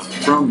stuff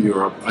from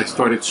Europe, I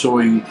started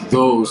showing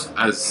those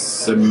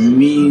as a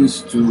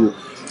means to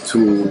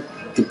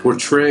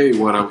portray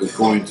what I was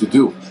going to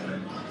do.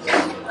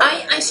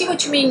 I see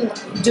what you mean,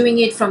 doing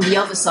it from the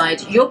other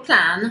side. Your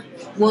plan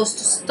was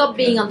to stop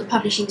being on the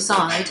publishing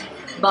side,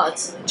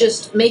 but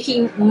just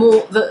making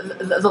more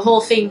the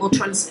whole thing more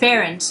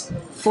transparent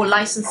for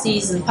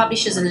licensees and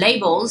publishers and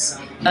labels,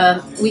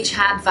 which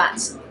had that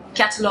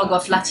catalog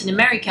of Latin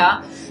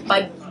America,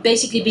 by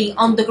basically being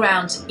on the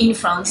ground in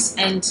France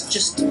and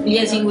just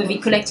liaising with the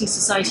collecting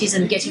societies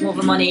and getting all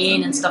the money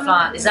in and stuff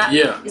like that.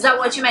 Is that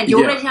what you meant?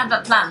 You already had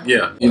that plan?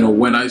 Yeah. You know,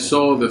 when I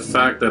saw the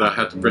fact that I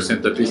had to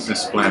present the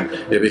business plan,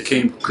 it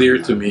became clear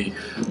to me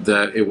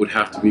that it would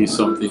have to be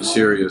something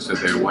serious and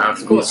there would have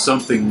to be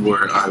something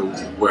where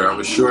I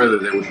was sure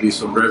that there would be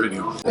some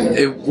revenue.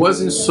 It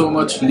wasn't so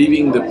much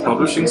leaving the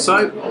publishing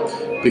side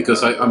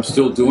because I'm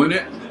still doing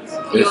it.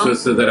 It's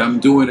just that I'm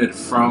doing it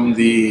from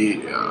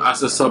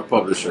as a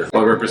sub-publisher,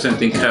 while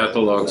representing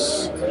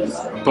catalogs,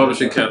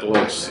 publishing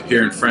catalogs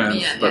here in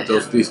France,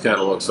 these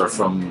catalogs are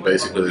from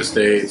basically the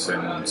States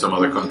and some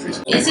other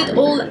countries. Is it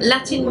all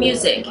Latin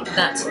music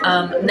that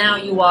now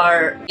you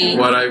are in?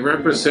 What I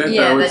represent,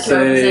 I would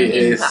say,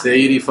 is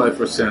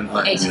 85%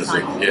 Latin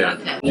music. Yeah.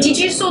 Okay. Did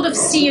you sort of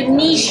see a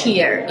niche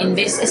here in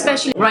this,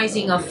 especially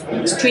rising of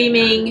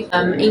streaming,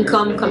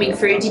 income coming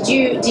through? Did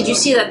you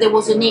see that there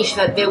was a niche,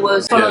 that there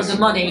was follow the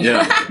money?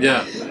 Yeah.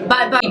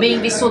 By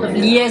being this sort of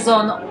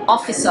liaison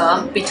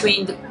officer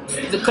between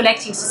the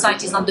collecting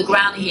societies on the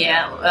ground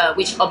here,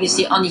 which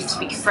obviously only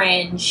speak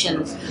French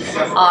and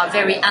are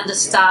very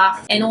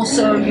understaffed, and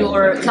also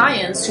your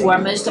clients who are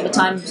most of the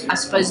time, I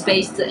suppose,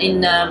 based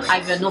in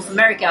either North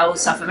America or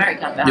South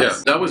America, perhaps.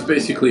 Yeah, that was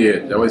basically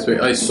it.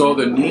 I saw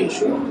the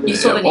niche. You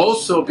saw the niche.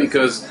 Also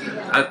because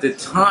at the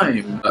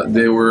time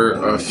there were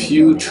a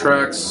few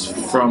tracks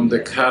from the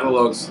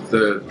catalogs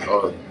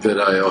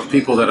of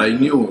people that I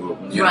knew,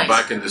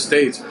 back in the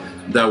States,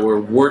 that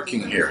were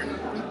working here.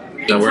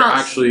 That were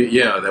actually,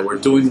 that were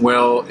doing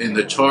well in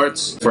the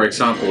charts. For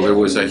example, there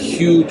was a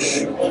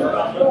huge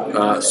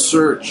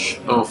search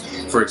of,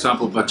 for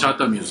example,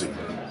 bachata music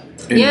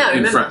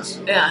in France.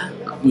 Yeah.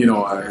 You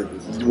know,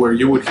 where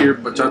you would hear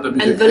bachata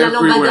music and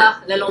everywhere.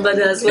 La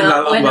lambada as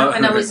well. When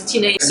I was a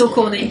teenager, so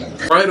corny.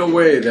 Right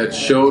away, that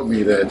showed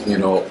me that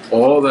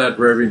all that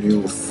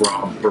revenue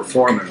from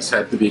performance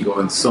had to be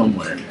going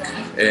somewhere.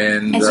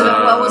 And so,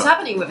 what was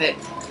happening with it?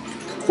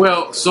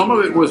 Well, some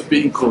of it was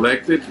being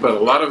collected, but a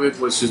lot of it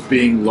was just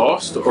being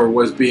lost or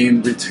was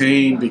being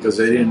retained because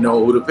they didn't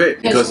know who to pay.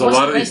 Because a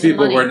lot of these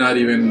people were not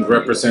even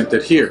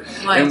represented here.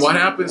 Right. And what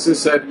happens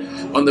is that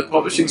on the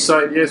publishing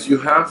side, yes, you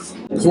have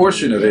a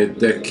portion of it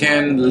that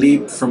can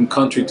leap from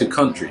country to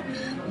country.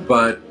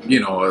 But,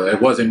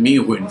 it wasn't me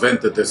who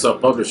invented the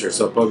sub-publisher.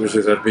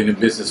 Sub-publishers have been in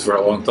business for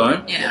a long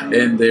time. Yeah.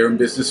 And they're in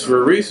business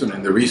for a reason.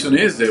 And the reason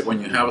is that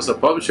when you have a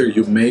sub-publisher,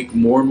 you make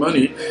more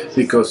money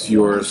because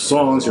your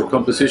songs, your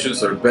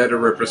compositions are better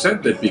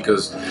represented.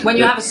 Because when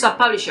you have a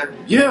sub-publisher?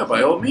 Yeah,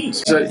 by all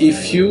means. So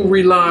if you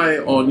rely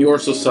on your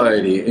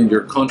society in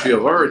your country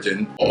of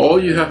origin,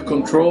 all you have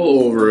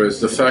control over is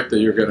the fact that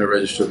you're going to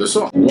register the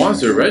song.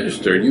 Once they're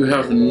registered, you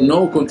have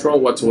no control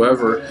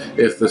whatsoever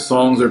if the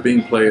songs are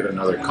being played in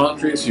other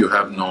countries. You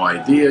have no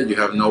idea. You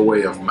have no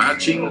way of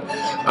matching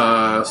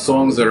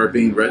songs that are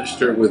being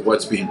registered with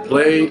what's being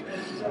played.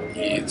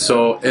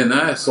 So, and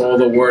that's all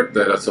the work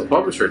that as a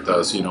publisher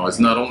does. It's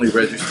not only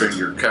registering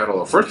your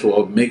catalog. First of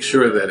all, make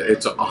sure that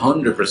it's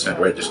 100%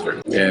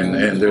 registered.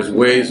 And there's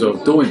ways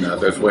of doing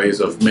that. There's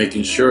ways of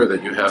making sure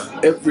that you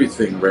have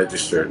everything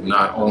registered,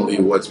 not only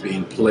what's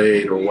being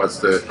played or what's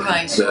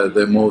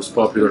the most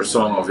popular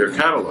song of your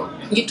catalog.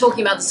 You're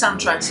talking about the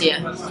soundtracks here,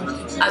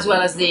 as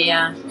well as the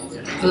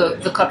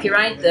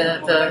copyright,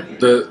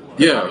 the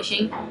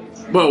publishing.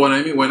 Well,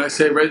 when I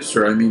say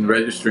register, I mean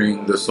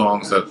registering the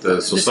songs at the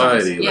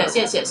society. Yes.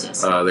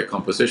 The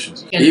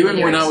compositions. Even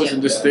when I was in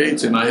the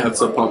States and I had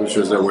some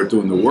publishers that were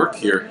doing the work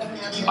here,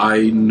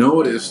 I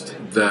noticed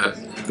that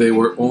they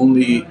were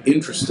only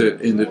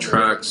interested in the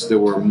tracks that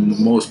were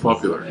most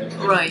popular.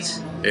 Right.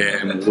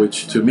 And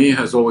which to me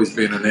has always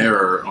been an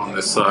error on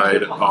the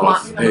side of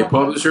a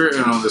publisher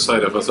and on the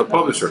side of us a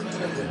publisher.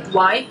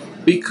 Why?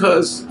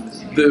 Because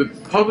the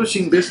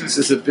publishing business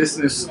is a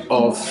business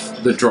of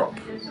the drop.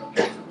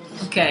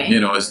 Okay.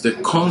 It's the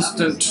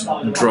constant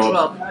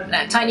drop.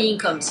 Tiny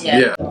incomes,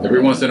 yeah.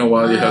 Every once in a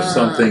while you have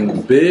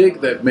something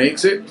big that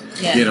makes it,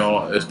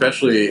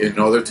 especially in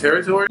other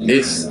territory.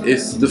 It's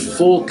the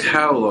full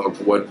catalog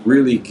what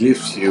really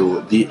gives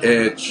you the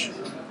edge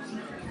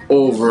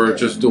over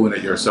just doing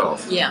it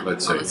yourself,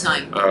 let's say. All the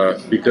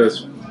time.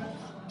 Because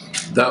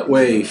that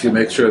way, if you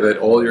make sure that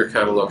all your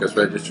catalog is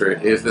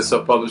registered, if the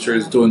sub-publisher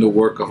is doing the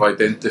work of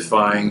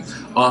identifying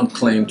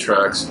unclaimed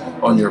tracks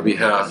on your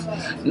behalf,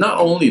 not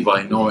only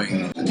by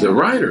knowing the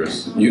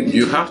writers,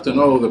 you have to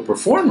know the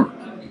performer.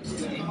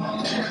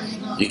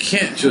 You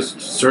can't just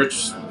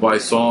search by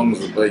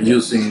songs by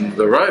using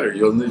the writer.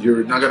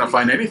 You're not going to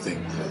find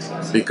anything.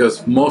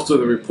 Because most of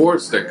the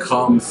reports that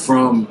come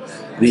from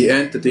the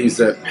entities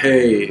that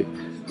pay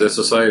the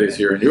societies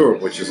here in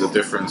Europe, which is a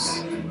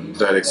difference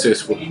that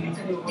exists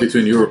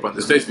between Europe and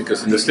the States,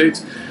 because in the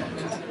States,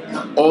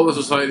 all the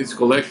societies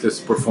collect is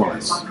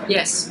performance.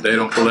 Yes. They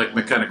don't collect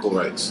mechanical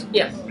rights.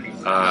 Yeah.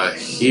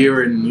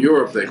 Here in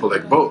Europe, they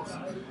collect both.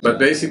 But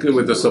basically,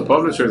 with the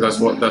sub-publisher, that's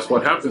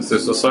what happens. The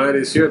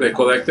societies here, they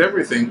collect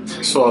everything.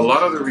 So a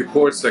lot of the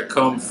reports that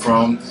come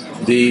from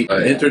the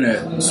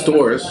internet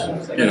stores,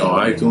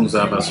 iTunes,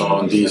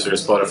 Amazon, Deezer,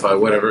 Spotify,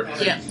 whatever,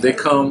 they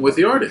come with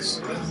the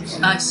artists.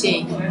 I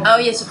see. Oh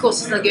yes, of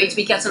course, it's not going to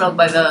be catalogued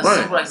by the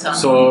songwriter.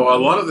 So a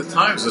lot of the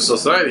times, the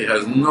society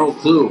has no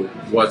clue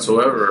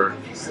whatsoever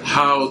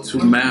how to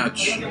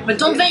match. But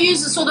don't they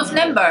use a sort of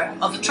number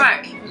of a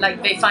track?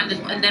 Like they find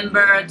a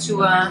number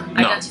to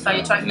identify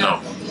a track?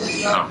 No.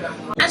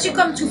 As you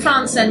come to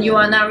France and you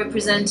are now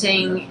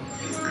representing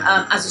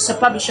as a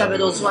sub-publisher,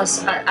 but also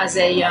as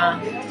a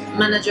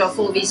manager of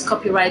all these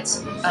copyright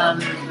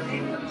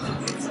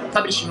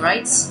publishing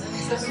rights,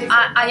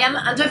 I am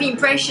under the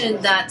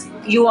impression that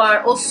you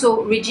are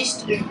also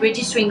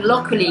registering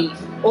locally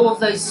all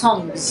those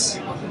songs.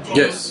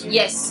 Yes.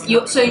 Yes.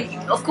 So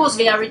of course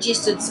they are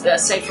registered,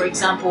 say for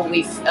example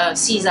with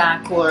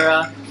CSAC or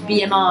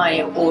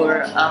BMI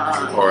or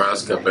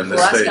ASCAP in the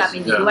States. ASCAP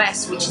in the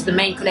US, which is the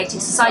main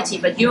collecting society.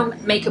 But you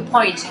make a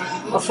point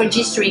of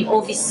registering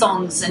all these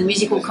songs and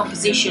musical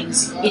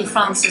compositions in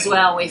France as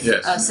well with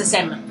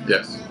SESEM.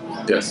 Yes.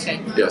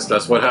 Yes.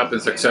 That's what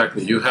happens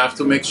exactly. You have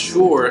to make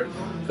sure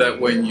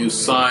that when you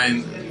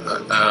sign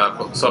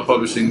a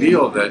sub-publishing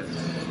deal that,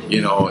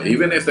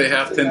 even if they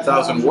have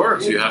 10,000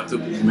 works, you have to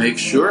make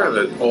sure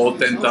that all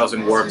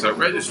 10,000 works are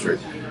registered.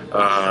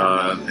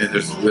 And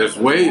there's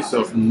ways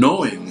of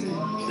knowing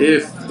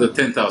if the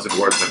 10,000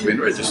 works have been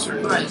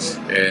registered. Right.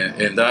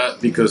 And that,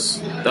 because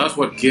that's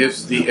what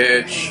gives the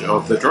edge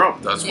of the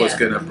drop. That's what's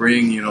going to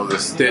bring, the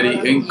steady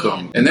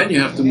income. And then you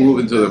have to move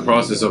into the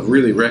process of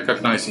really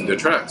recognizing the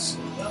tracks.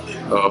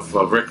 Of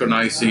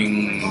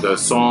recognizing the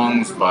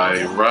songs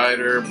by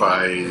writer,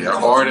 by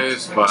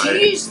artist, by... Do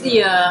you use do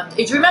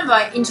you remember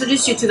I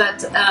introduced you to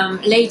that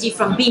lady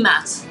from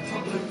BMAT,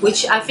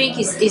 which I think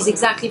is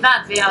exactly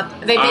that.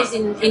 They're based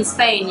in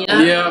Spain,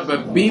 Yeah,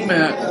 but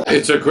BMAT,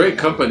 it's a great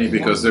company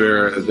because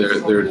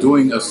they're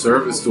doing a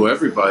service to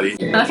everybody.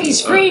 I think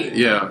it's free.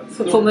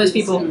 For most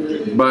people.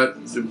 But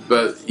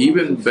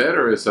even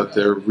better is that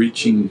they're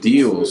reaching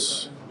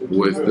deals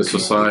with the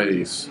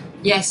societies.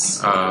 Yes,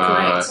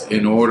 correct.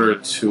 In order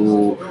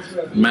to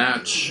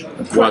match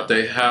what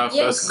they have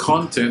as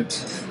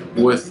content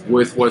with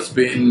what's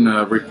being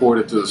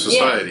reported to the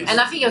society. And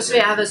I think also they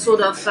have a sort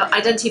of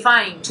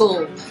identifying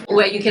tool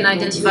where you can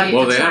identify.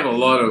 Well, they have a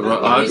lot of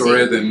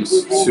algorithms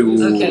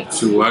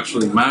to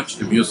actually match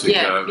the music,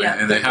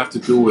 and they have to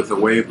do with the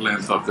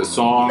wavelength of the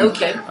song,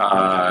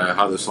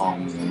 how the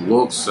song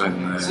looks,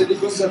 and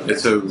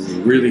it's a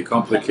really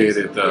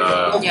complicated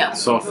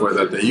software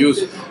that they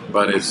use,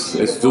 but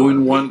it's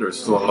doing wonders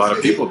to a lot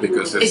of people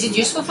because is it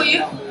useful for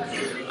you?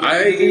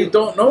 I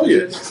don't know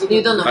yet.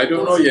 You don't know? I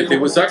don't know yet.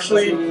 It was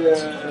actually,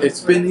 it's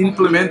been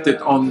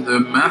implemented on the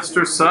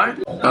master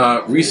side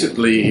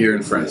recently here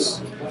in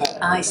France.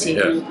 I see.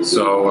 Yeah.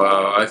 So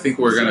I think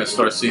we're going to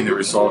start seeing the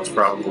results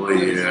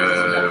probably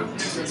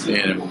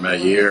in a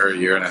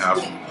year and a half.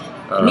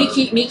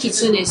 Miki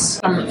Tsunis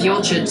from The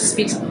Orchard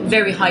speaks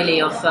very highly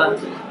of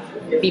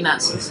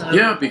BMAT. So.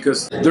 Yeah,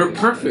 because they're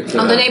perfect for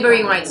on that. the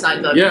neighboring right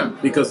side, though. Yeah,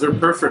 because they're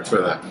perfect for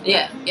that.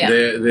 Yeah.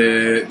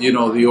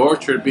 The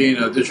Orchard being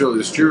a digital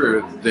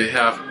distributor, they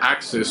have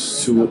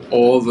access to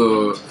all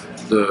the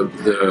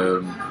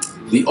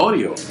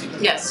audio.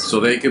 Yes. So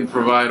they can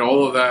provide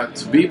all of that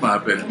to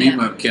BMAP, and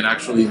BMAP can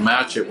actually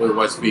match it with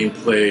what's being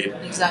played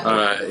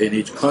in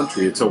each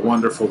country. It's a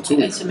wonderful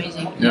tool. It's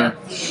amazing. Yeah.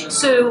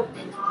 So.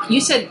 You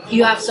said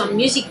you have some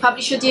music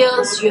publisher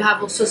deals. You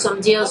have also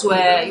some deals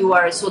where you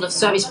are a sort of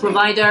service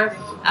provider,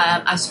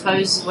 I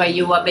suppose, where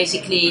you are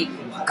basically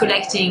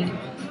collecting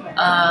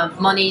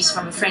monies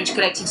from French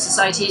collecting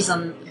societies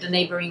on the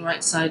neighboring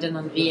right side and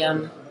on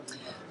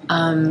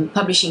the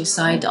publishing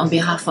side on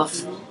behalf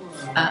of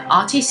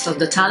artists, of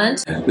the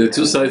talent. The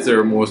two sides that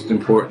are most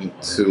important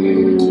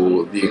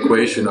to the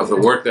equation of the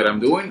work that I'm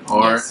doing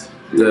are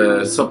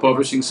the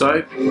sub-publishing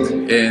side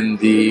and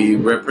the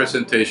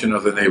representation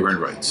of the neighboring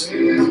rights.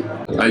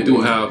 I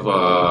do have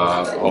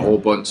a whole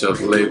bunch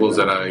of labels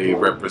that I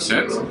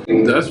represent.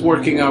 That's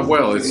working out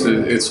well.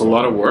 It's a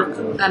lot of work.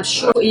 I'm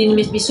sure you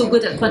must be so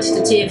good at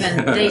quantitative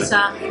and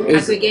data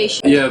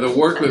aggregation. Yeah, the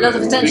work with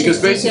it,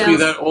 because basically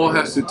that all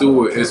has to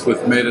do is with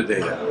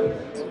metadata.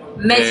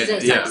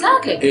 Metadata,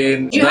 exactly.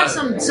 And do you have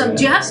some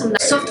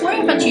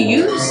software that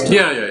you use?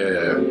 Yeah.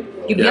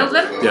 You build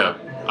them? Yeah.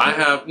 I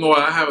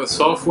have a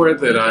software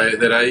that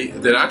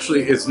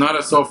actually it's not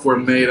a software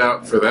made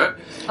out for that.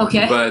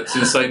 Okay. But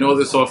since I know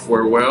the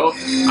software well,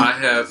 I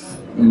have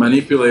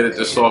manipulated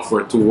the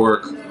software to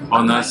work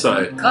on that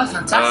side. Oh,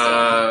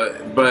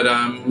 fantastic! But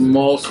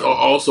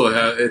also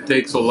it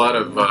takes a lot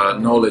of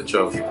knowledge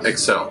of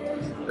Excel.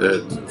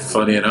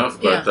 Funny enough,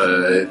 but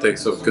it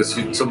takes because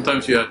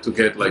sometimes you have to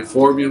get like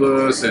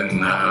formulas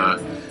and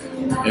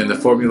the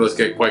formulas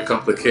get quite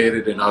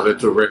complicated in order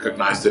to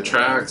recognize the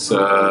tracks.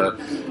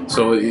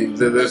 So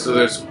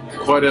there's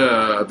quite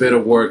a bit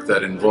of work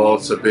that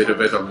involves a bit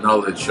of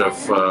knowledge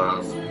of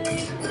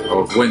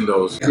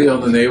Windows.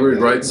 On the neighboring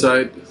right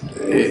side,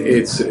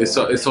 it's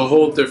a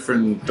whole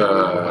different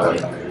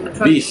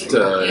beast,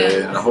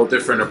 and a whole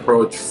different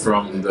approach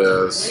from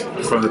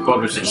the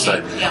publishing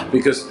side. Yeah.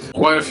 Because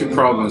quite a few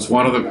problems.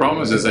 One of the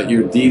problems is that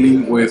you're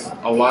dealing with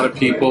a lot of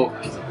people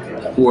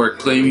who are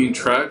claiming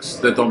tracks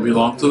that don't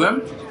belong to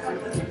them.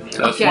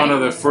 That's one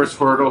of the first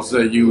hurdles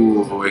that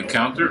you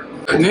encounter.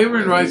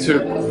 Neighboring rights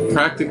are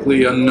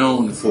practically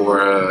unknown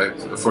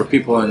for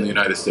people in the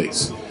United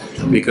States,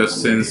 because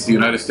since the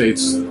United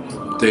States,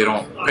 they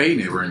don't pay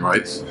neighboring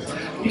rights,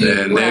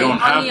 then they don't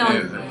have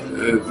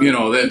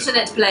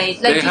internet play.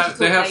 They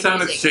have sound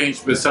music.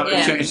 exchange, but sound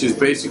exchange is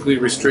basically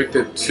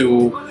restricted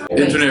to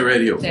internet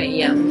radio.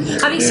 Yeah.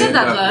 Having said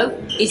that, though,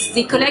 it's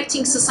the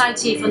collecting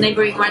society for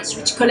neighboring rights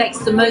which collects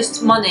the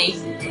most money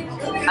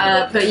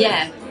per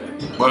year.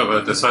 Well,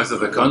 but the size of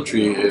the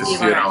country is,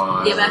 but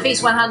I think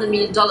it's $100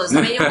 million.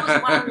 I mean, it was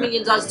 $100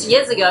 million 2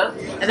 years ago,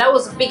 and that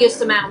was the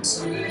biggest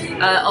amount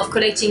of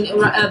collecting,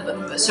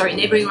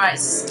 neighboring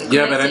rights.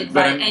 Yeah,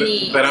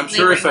 but I'm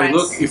sure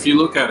if you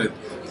look at it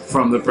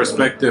from the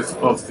perspective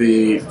of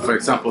for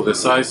example, the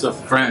size of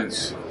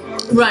France,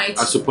 right,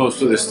 as opposed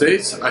to the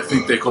States, I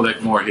think they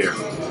collect more here.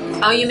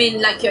 Oh, you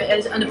mean like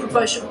on a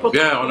proportional?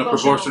 Yeah, on a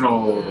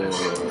proportional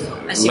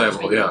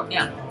level.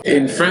 Yeah.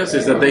 In France,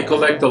 is that they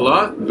collect a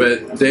lot,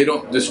 but they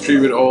don't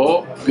distribute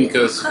all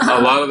because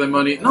a lot of the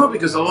money. No,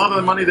 because a lot of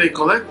the money they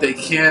collect, they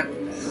can't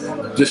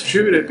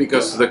distribute it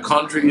because the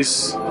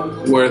countries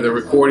where the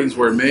recordings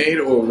were made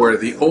or where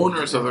the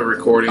owners of the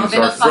recordings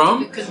are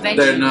from,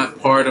 they're not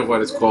part of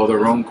what is called the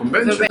Rome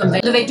Convention.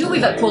 What do they do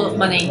with that pool of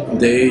money?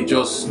 They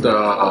just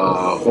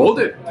hold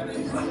it.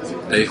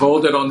 They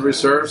hold it on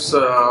reserves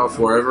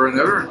forever and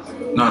ever.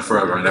 Not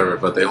forever and ever,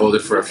 but they hold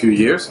it for a few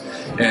years.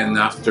 And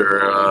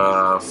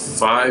after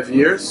 5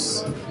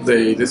 years,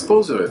 they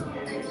dispose of it.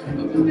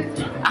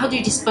 How do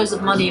you dispose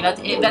of money? That's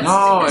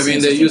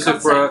they use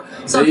it for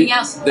something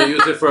else. They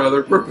use it for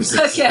other purposes.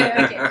 Okay.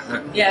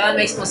 Yeah, that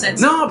makes more sense.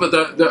 No, but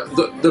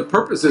the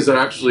purposes are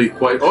actually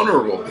quite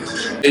honorable.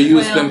 They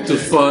use them to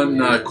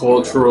fund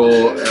cultural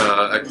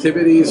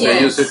activities. Yes.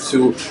 They use it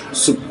to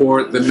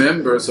support the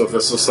members of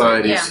the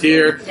societies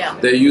here. Yeah.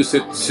 They use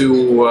it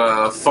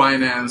to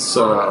finance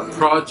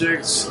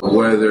projects,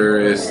 whether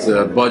it's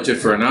the budget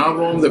for an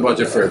album, the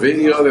budget for a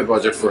video, the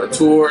budget for a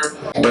tour.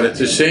 But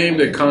it's a shame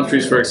that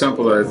countries, for example,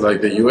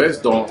 like the US,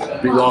 don't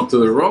belong to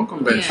the Rome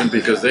Convention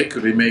because they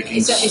could be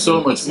making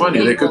so much money.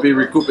 They could be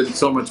recouping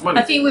so much money.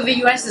 I think with the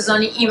US, there's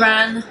only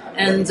Iran,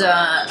 and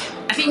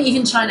I think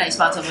even China is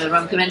part of the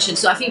Rome Convention.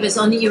 So I think there's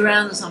only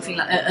Iran or something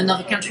like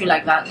another country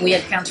like that,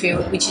 weird country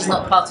which is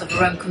not part of the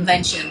Rome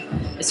Convention.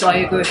 So I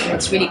agree with you,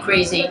 it's really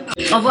crazy.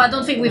 Although I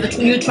don't think with the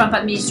new Trump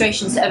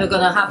administration it's ever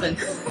going to happen.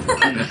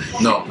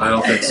 No, I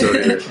don't think so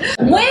either.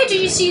 Where do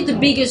you see the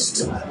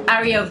biggest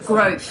area of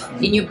growth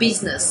in your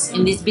business,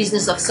 in this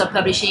business of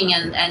self-publishing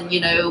and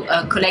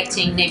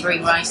collecting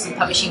neighboring rights and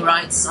publishing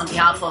rights on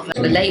behalf of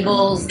the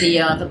labels,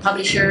 the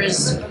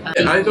publishers?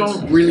 I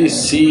don't really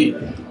see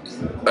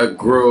a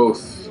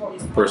growth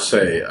per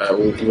se.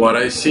 What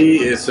I see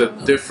is a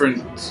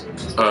different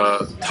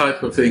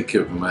type of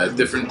income, a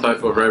different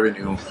type of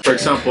revenue. For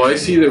example, I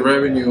see the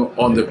revenue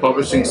on the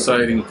publishing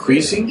side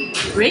increasing.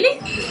 Really?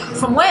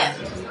 From where?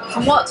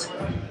 From what?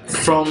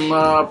 From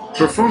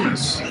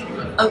performance.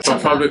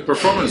 From public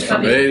performance,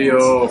 from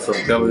radio, from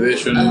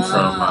television,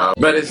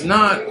 but it's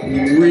not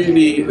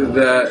really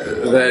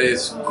that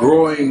is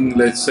growing,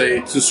 let's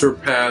say, to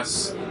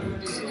surpass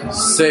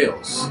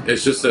sales.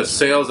 It's just that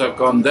sales have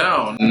gone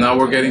down. Now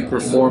we're getting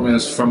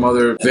performance from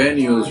other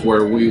venues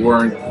where we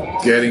weren't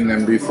getting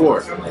them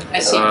before. I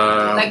see.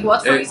 Like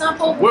what, for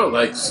example? Well,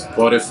 like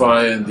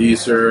Spotify and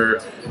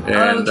Deezer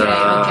and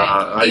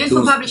Even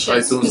for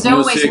publishers, because they're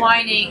always Musique.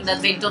 whining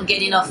that they don't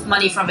get enough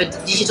money from the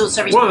digital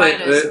service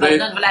providers, but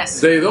nonetheless.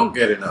 They don't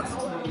get enough.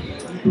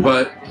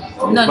 But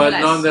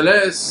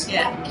nonetheless,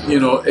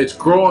 it's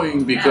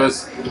growing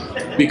because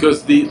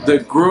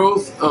the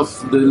growth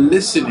of the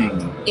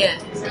listening. Yeah,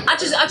 I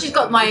just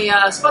got my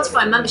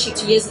Spotify membership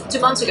 2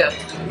 months ago.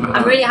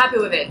 I'm really happy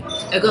with it.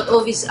 I got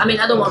all these. I mean,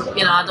 I don't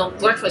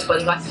work for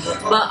Spotify,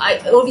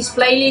 but all these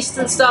playlists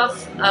and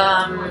stuff.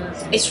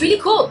 It's really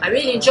cool. I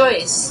really enjoy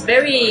it. It's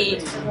very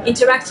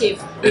interactive.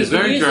 It's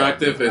very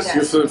interactive. It's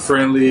user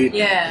friendly.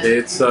 Yeah.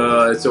 It's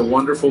a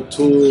wonderful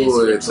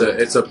tool.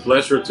 It's a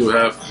pleasure to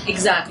have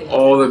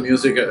all the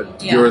music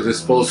at your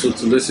disposal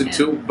to listen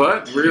to.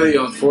 But really,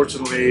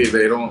 unfortunately,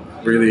 they don't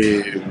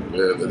really.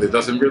 It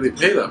doesn't really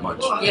pay that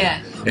much.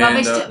 Yeah.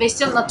 And, well, they're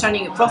still not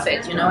turning a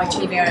profit.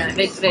 Actually,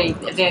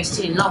 they're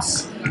still in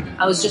loss.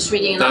 I was just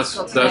reading an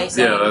article today.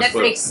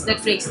 Netflix,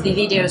 the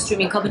video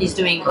streaming company, is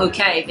doing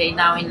okay. They're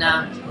now in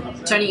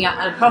turning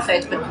a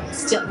profit, but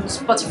still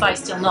Spotify is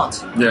still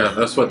not. Yeah,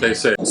 that's what they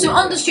say. So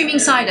on the streaming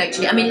side,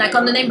 actually, I mean, like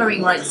on the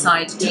neighboring rights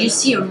side, do you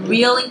see a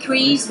real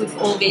increase with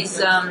all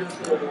this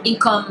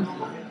income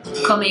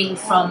coming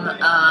from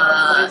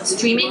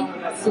streaming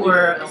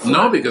for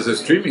No, because the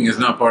streaming is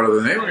not part of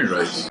the neighboring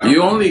rights.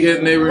 You only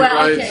get neighboring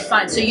rights. Okay,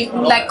 fine. So you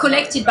like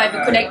collected by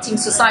the collecting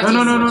society.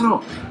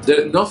 No.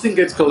 Nothing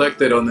gets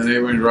collected on the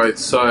neighboring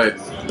rights side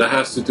that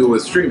has to do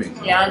with streaming.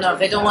 Yeah, no,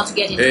 they don't want to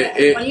get into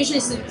it. Well, usually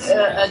it's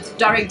a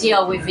direct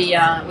deal with the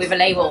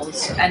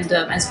labels and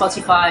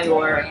Spotify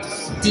or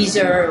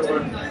Deezer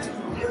or.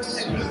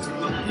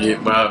 Yeah,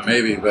 well,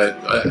 maybe, but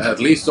at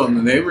least on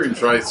the neighboring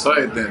rights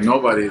side, then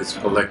nobody is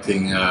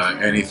collecting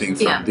anything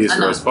from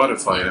Deezer or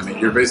Spotify. I mean,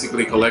 you're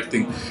basically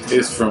collecting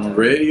is from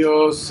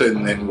radios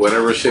in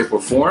whatever shape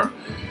or form,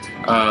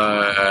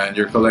 and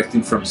you're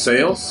collecting from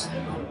sales.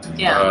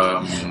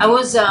 Yeah, I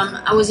was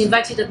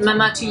invited at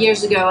Mama 2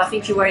 years ago. I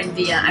think you were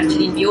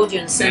actually in the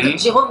audience. And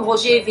Jérôme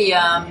Roger, the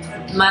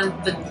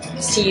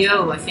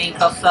CEO, I think,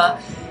 of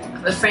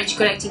a French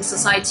collecting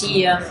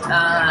society,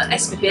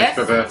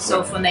 SPPF,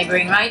 so for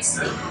neighboring rights.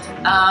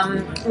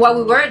 While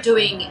we were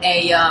doing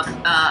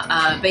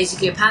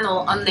basically a panel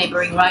on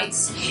neighboring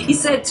rights, he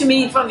said to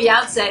me from the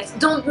outset,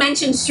 "Don't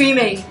mention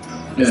streaming."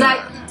 He's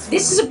like,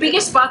 this is the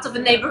biggest part of the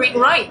neighboring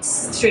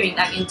rights, streaming,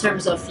 like in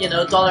terms of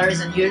dollars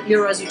and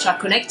euros which are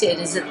connected.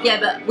 Is that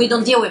but we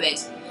don't deal with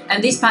it.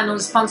 And this panel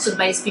is sponsored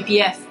by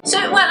SPPF. So,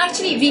 well,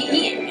 actually,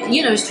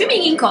 the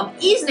streaming income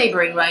is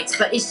neighboring rights,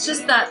 but it's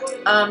just that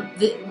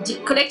the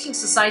collecting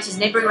societies,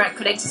 neighboring right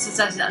collecting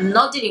societies, are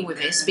not dealing with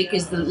this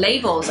because the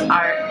labels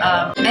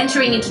are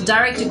entering into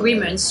direct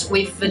agreements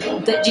with the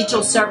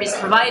digital service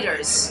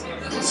providers.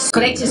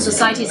 Collecting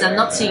societies are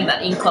not seeing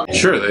that income.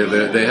 Sure,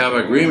 they have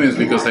agreements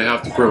because they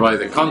have to provide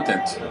the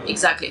content.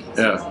 Exactly.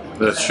 Yeah,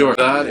 that's sure.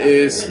 That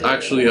is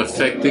actually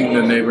affecting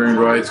the neighboring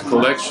rights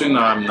collection.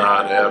 I'm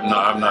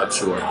not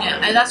sure.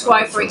 Yeah, and that's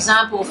why, for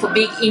example, for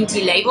big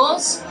indie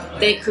labels,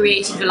 they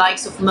created the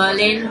likes of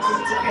Merlin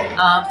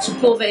to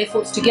pull their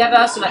efforts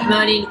together, so that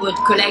Merlin would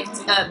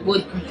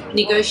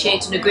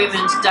negotiate an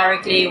agreement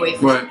directly with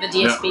the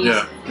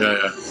DSPs.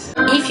 Yeah.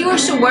 If you're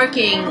also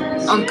working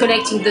on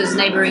collecting those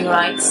neighboring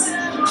rights,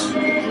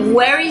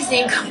 where is the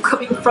income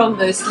coming from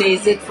mostly?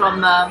 Is it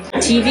from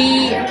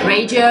TV,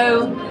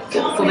 radio,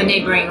 for the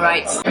neighboring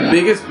rights? The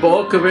biggest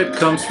bulk of it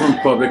comes from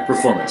public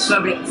performance.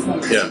 Public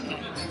performance.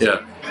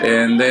 Yeah.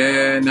 And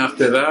then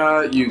after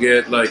that, you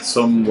get like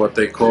some what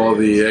they call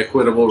the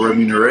equitable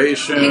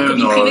remuneration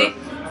private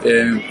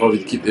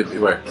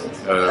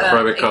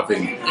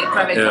copying.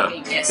 Private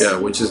copying, yes. Yeah,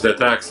 which is the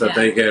tax that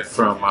they get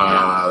from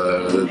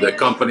the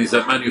companies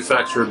that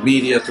manufacture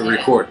media to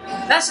record.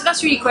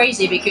 That's really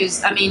crazy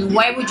because I mean,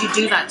 why would you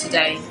do that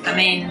today? I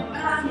mean,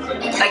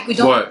 like we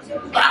don't. What?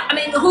 I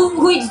mean,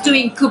 who is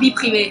doing copie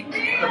privée?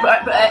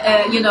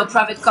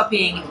 Private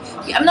copying.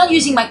 I'm not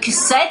using my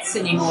cassettes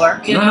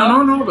anymore.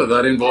 No, but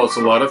that involves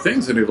a lot of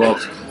things. It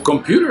involves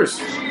computers,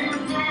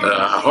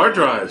 hard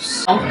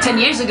drives. 10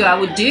 years ago, I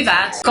would do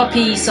that.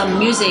 Copy some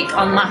music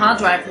on my hard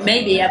drive.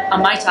 Maybe I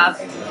might have.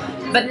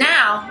 But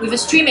now, with the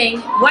streaming,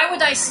 why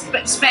would I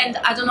spend,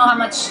 I don't know how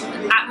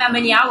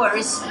many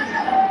hours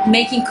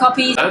making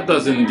copies? That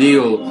doesn't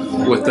deal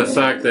with the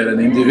fact that an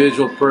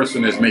individual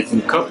person is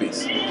making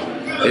copies.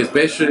 It's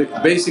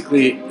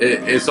basically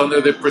it's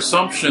under the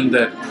presumption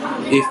that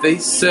if they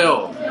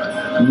sell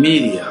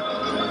media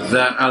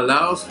that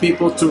allows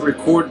people to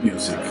record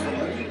music,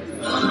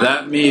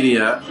 that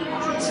media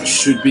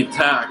should be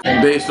taxed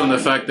based on the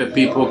fact that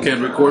people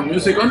can record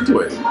music onto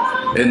it.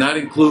 And that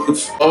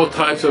includes all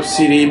types of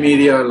CD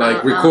media, like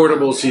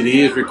recordable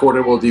CDs,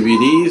 recordable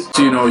DVDs,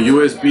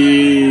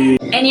 USB.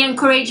 Any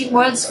encouraging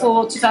words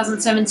for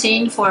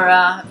 2017 for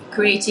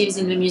creatives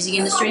in the music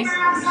industry?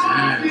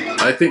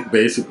 I think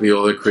basically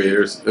all the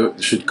creators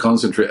should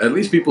concentrate, at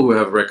least people who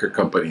have record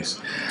companies,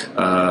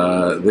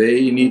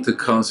 they need to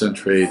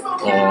concentrate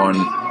on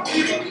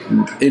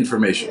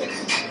information.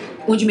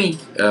 What do you mean?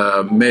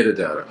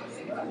 Metadata.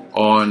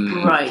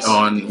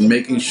 On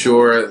making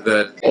sure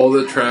that all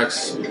the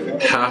tracks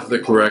have the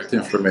correct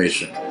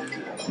information,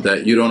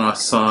 that you don't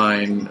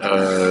assign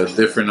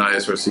different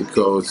ISRC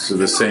codes to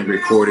the same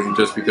recording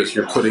just because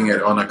you're putting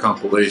it on a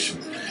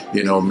compilation.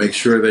 Make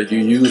sure that you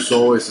use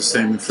always the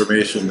same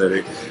information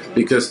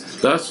because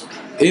that's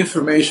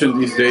information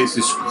these days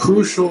is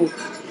crucial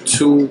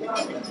to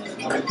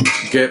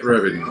get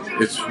revenue.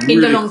 It's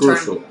really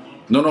crucial. Term.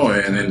 No,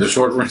 and in the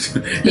short run,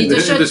 in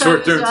the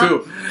short term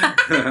too.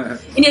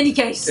 In any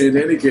case,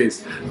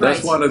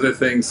 that's one of the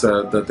things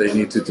that they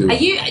need to do. Are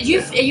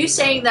you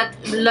saying that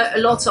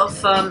lots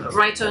of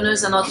right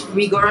owners are not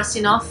rigorous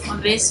enough on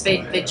this?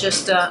 They're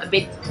just a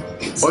bit.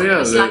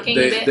 Slacking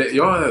a bit?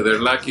 They're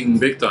lacking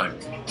big time.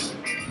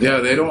 Yeah,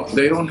 they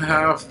don't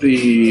have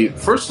the.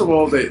 First of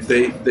all,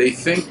 they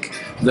think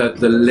that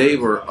the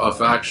labor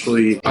of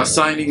actually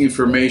assigning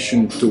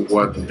information to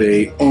what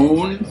they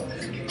own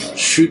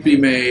should be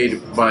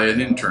made by an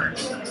intern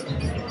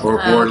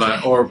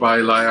or by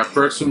a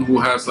person who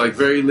has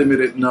very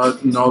limited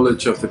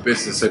knowledge of the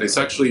business, and it's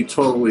actually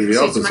totally the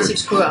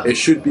opposite. It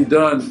should be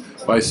done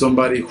by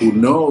somebody who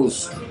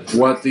knows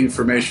what the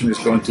information is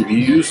going to be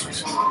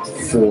used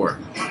for,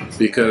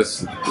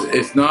 because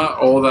if not,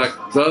 all that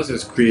does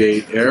is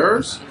create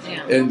errors,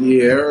 and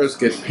the errors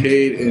get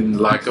paid in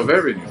lack of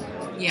revenue.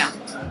 Yeah.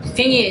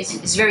 Thing is,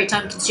 it's very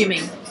time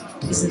consuming,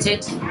 isn't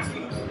it?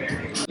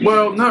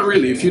 Well, not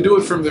really. If you do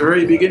it from the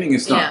very beginning,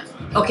 it's not. Yeah.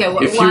 Okay,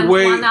 well, If one, you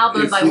wait, one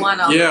album by one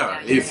album. Yeah,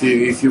 if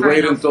you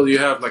wait until you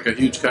have like a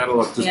huge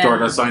catalog to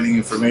start assigning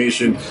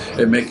information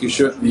and making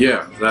sure,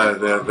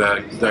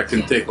 that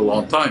can take a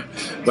long time.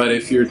 But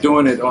if you're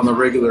doing it on a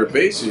regular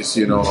basis,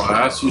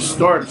 as you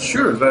start,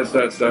 sure,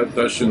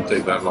 that shouldn't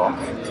take that long.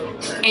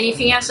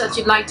 Anything else that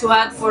you'd like to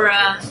add for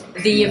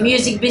the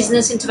music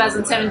business in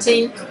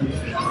 2017?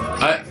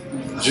 I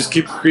just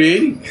keep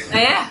creating.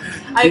 Yeah,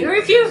 I agree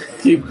with you.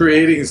 Keep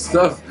creating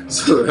stuff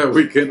so that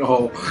we can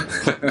all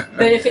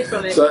benefit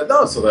from it. So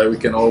that we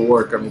can all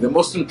work. I mean, the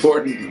most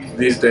important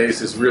these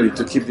days is really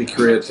to keep the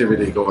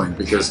creativity going,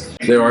 because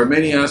there are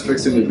many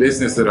aspects in the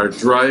business that are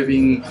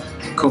driving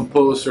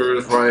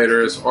composers,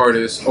 writers,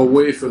 artists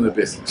away from the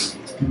business.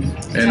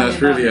 And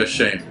that's really a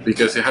shame,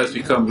 because it has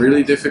become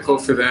really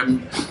difficult for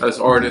them as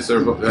artists,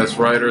 as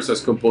writers,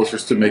 as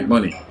composers to make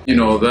money.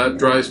 That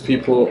drives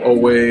people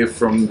away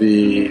from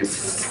the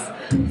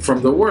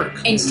work.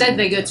 Instead,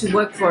 they go to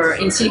work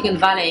in Silicon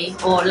Valley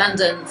or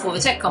London for the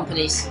tech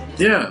companies.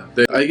 Yeah,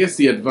 I guess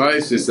the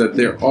advice is that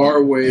there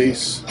are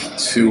ways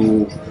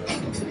to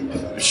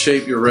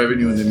shape your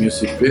revenue in the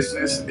music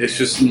business. It's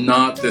just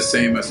not the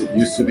same as it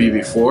used to be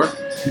before,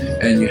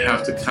 and you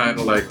have to kind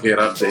of like get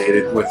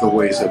updated with the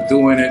ways of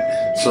doing it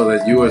so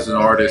that you as an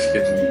artist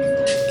can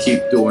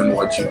keep doing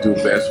what you do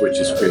best, which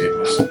is create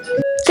music.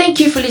 Thank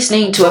you for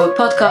listening to our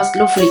podcast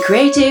Lawfully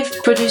Creative,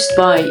 produced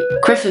by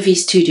Crefavie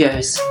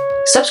Studios.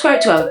 Subscribe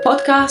to our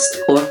podcast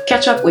or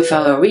catch up with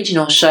our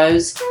original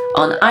shows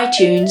on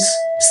iTunes,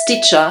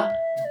 Stitcher,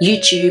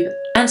 YouTube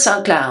and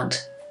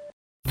SoundCloud.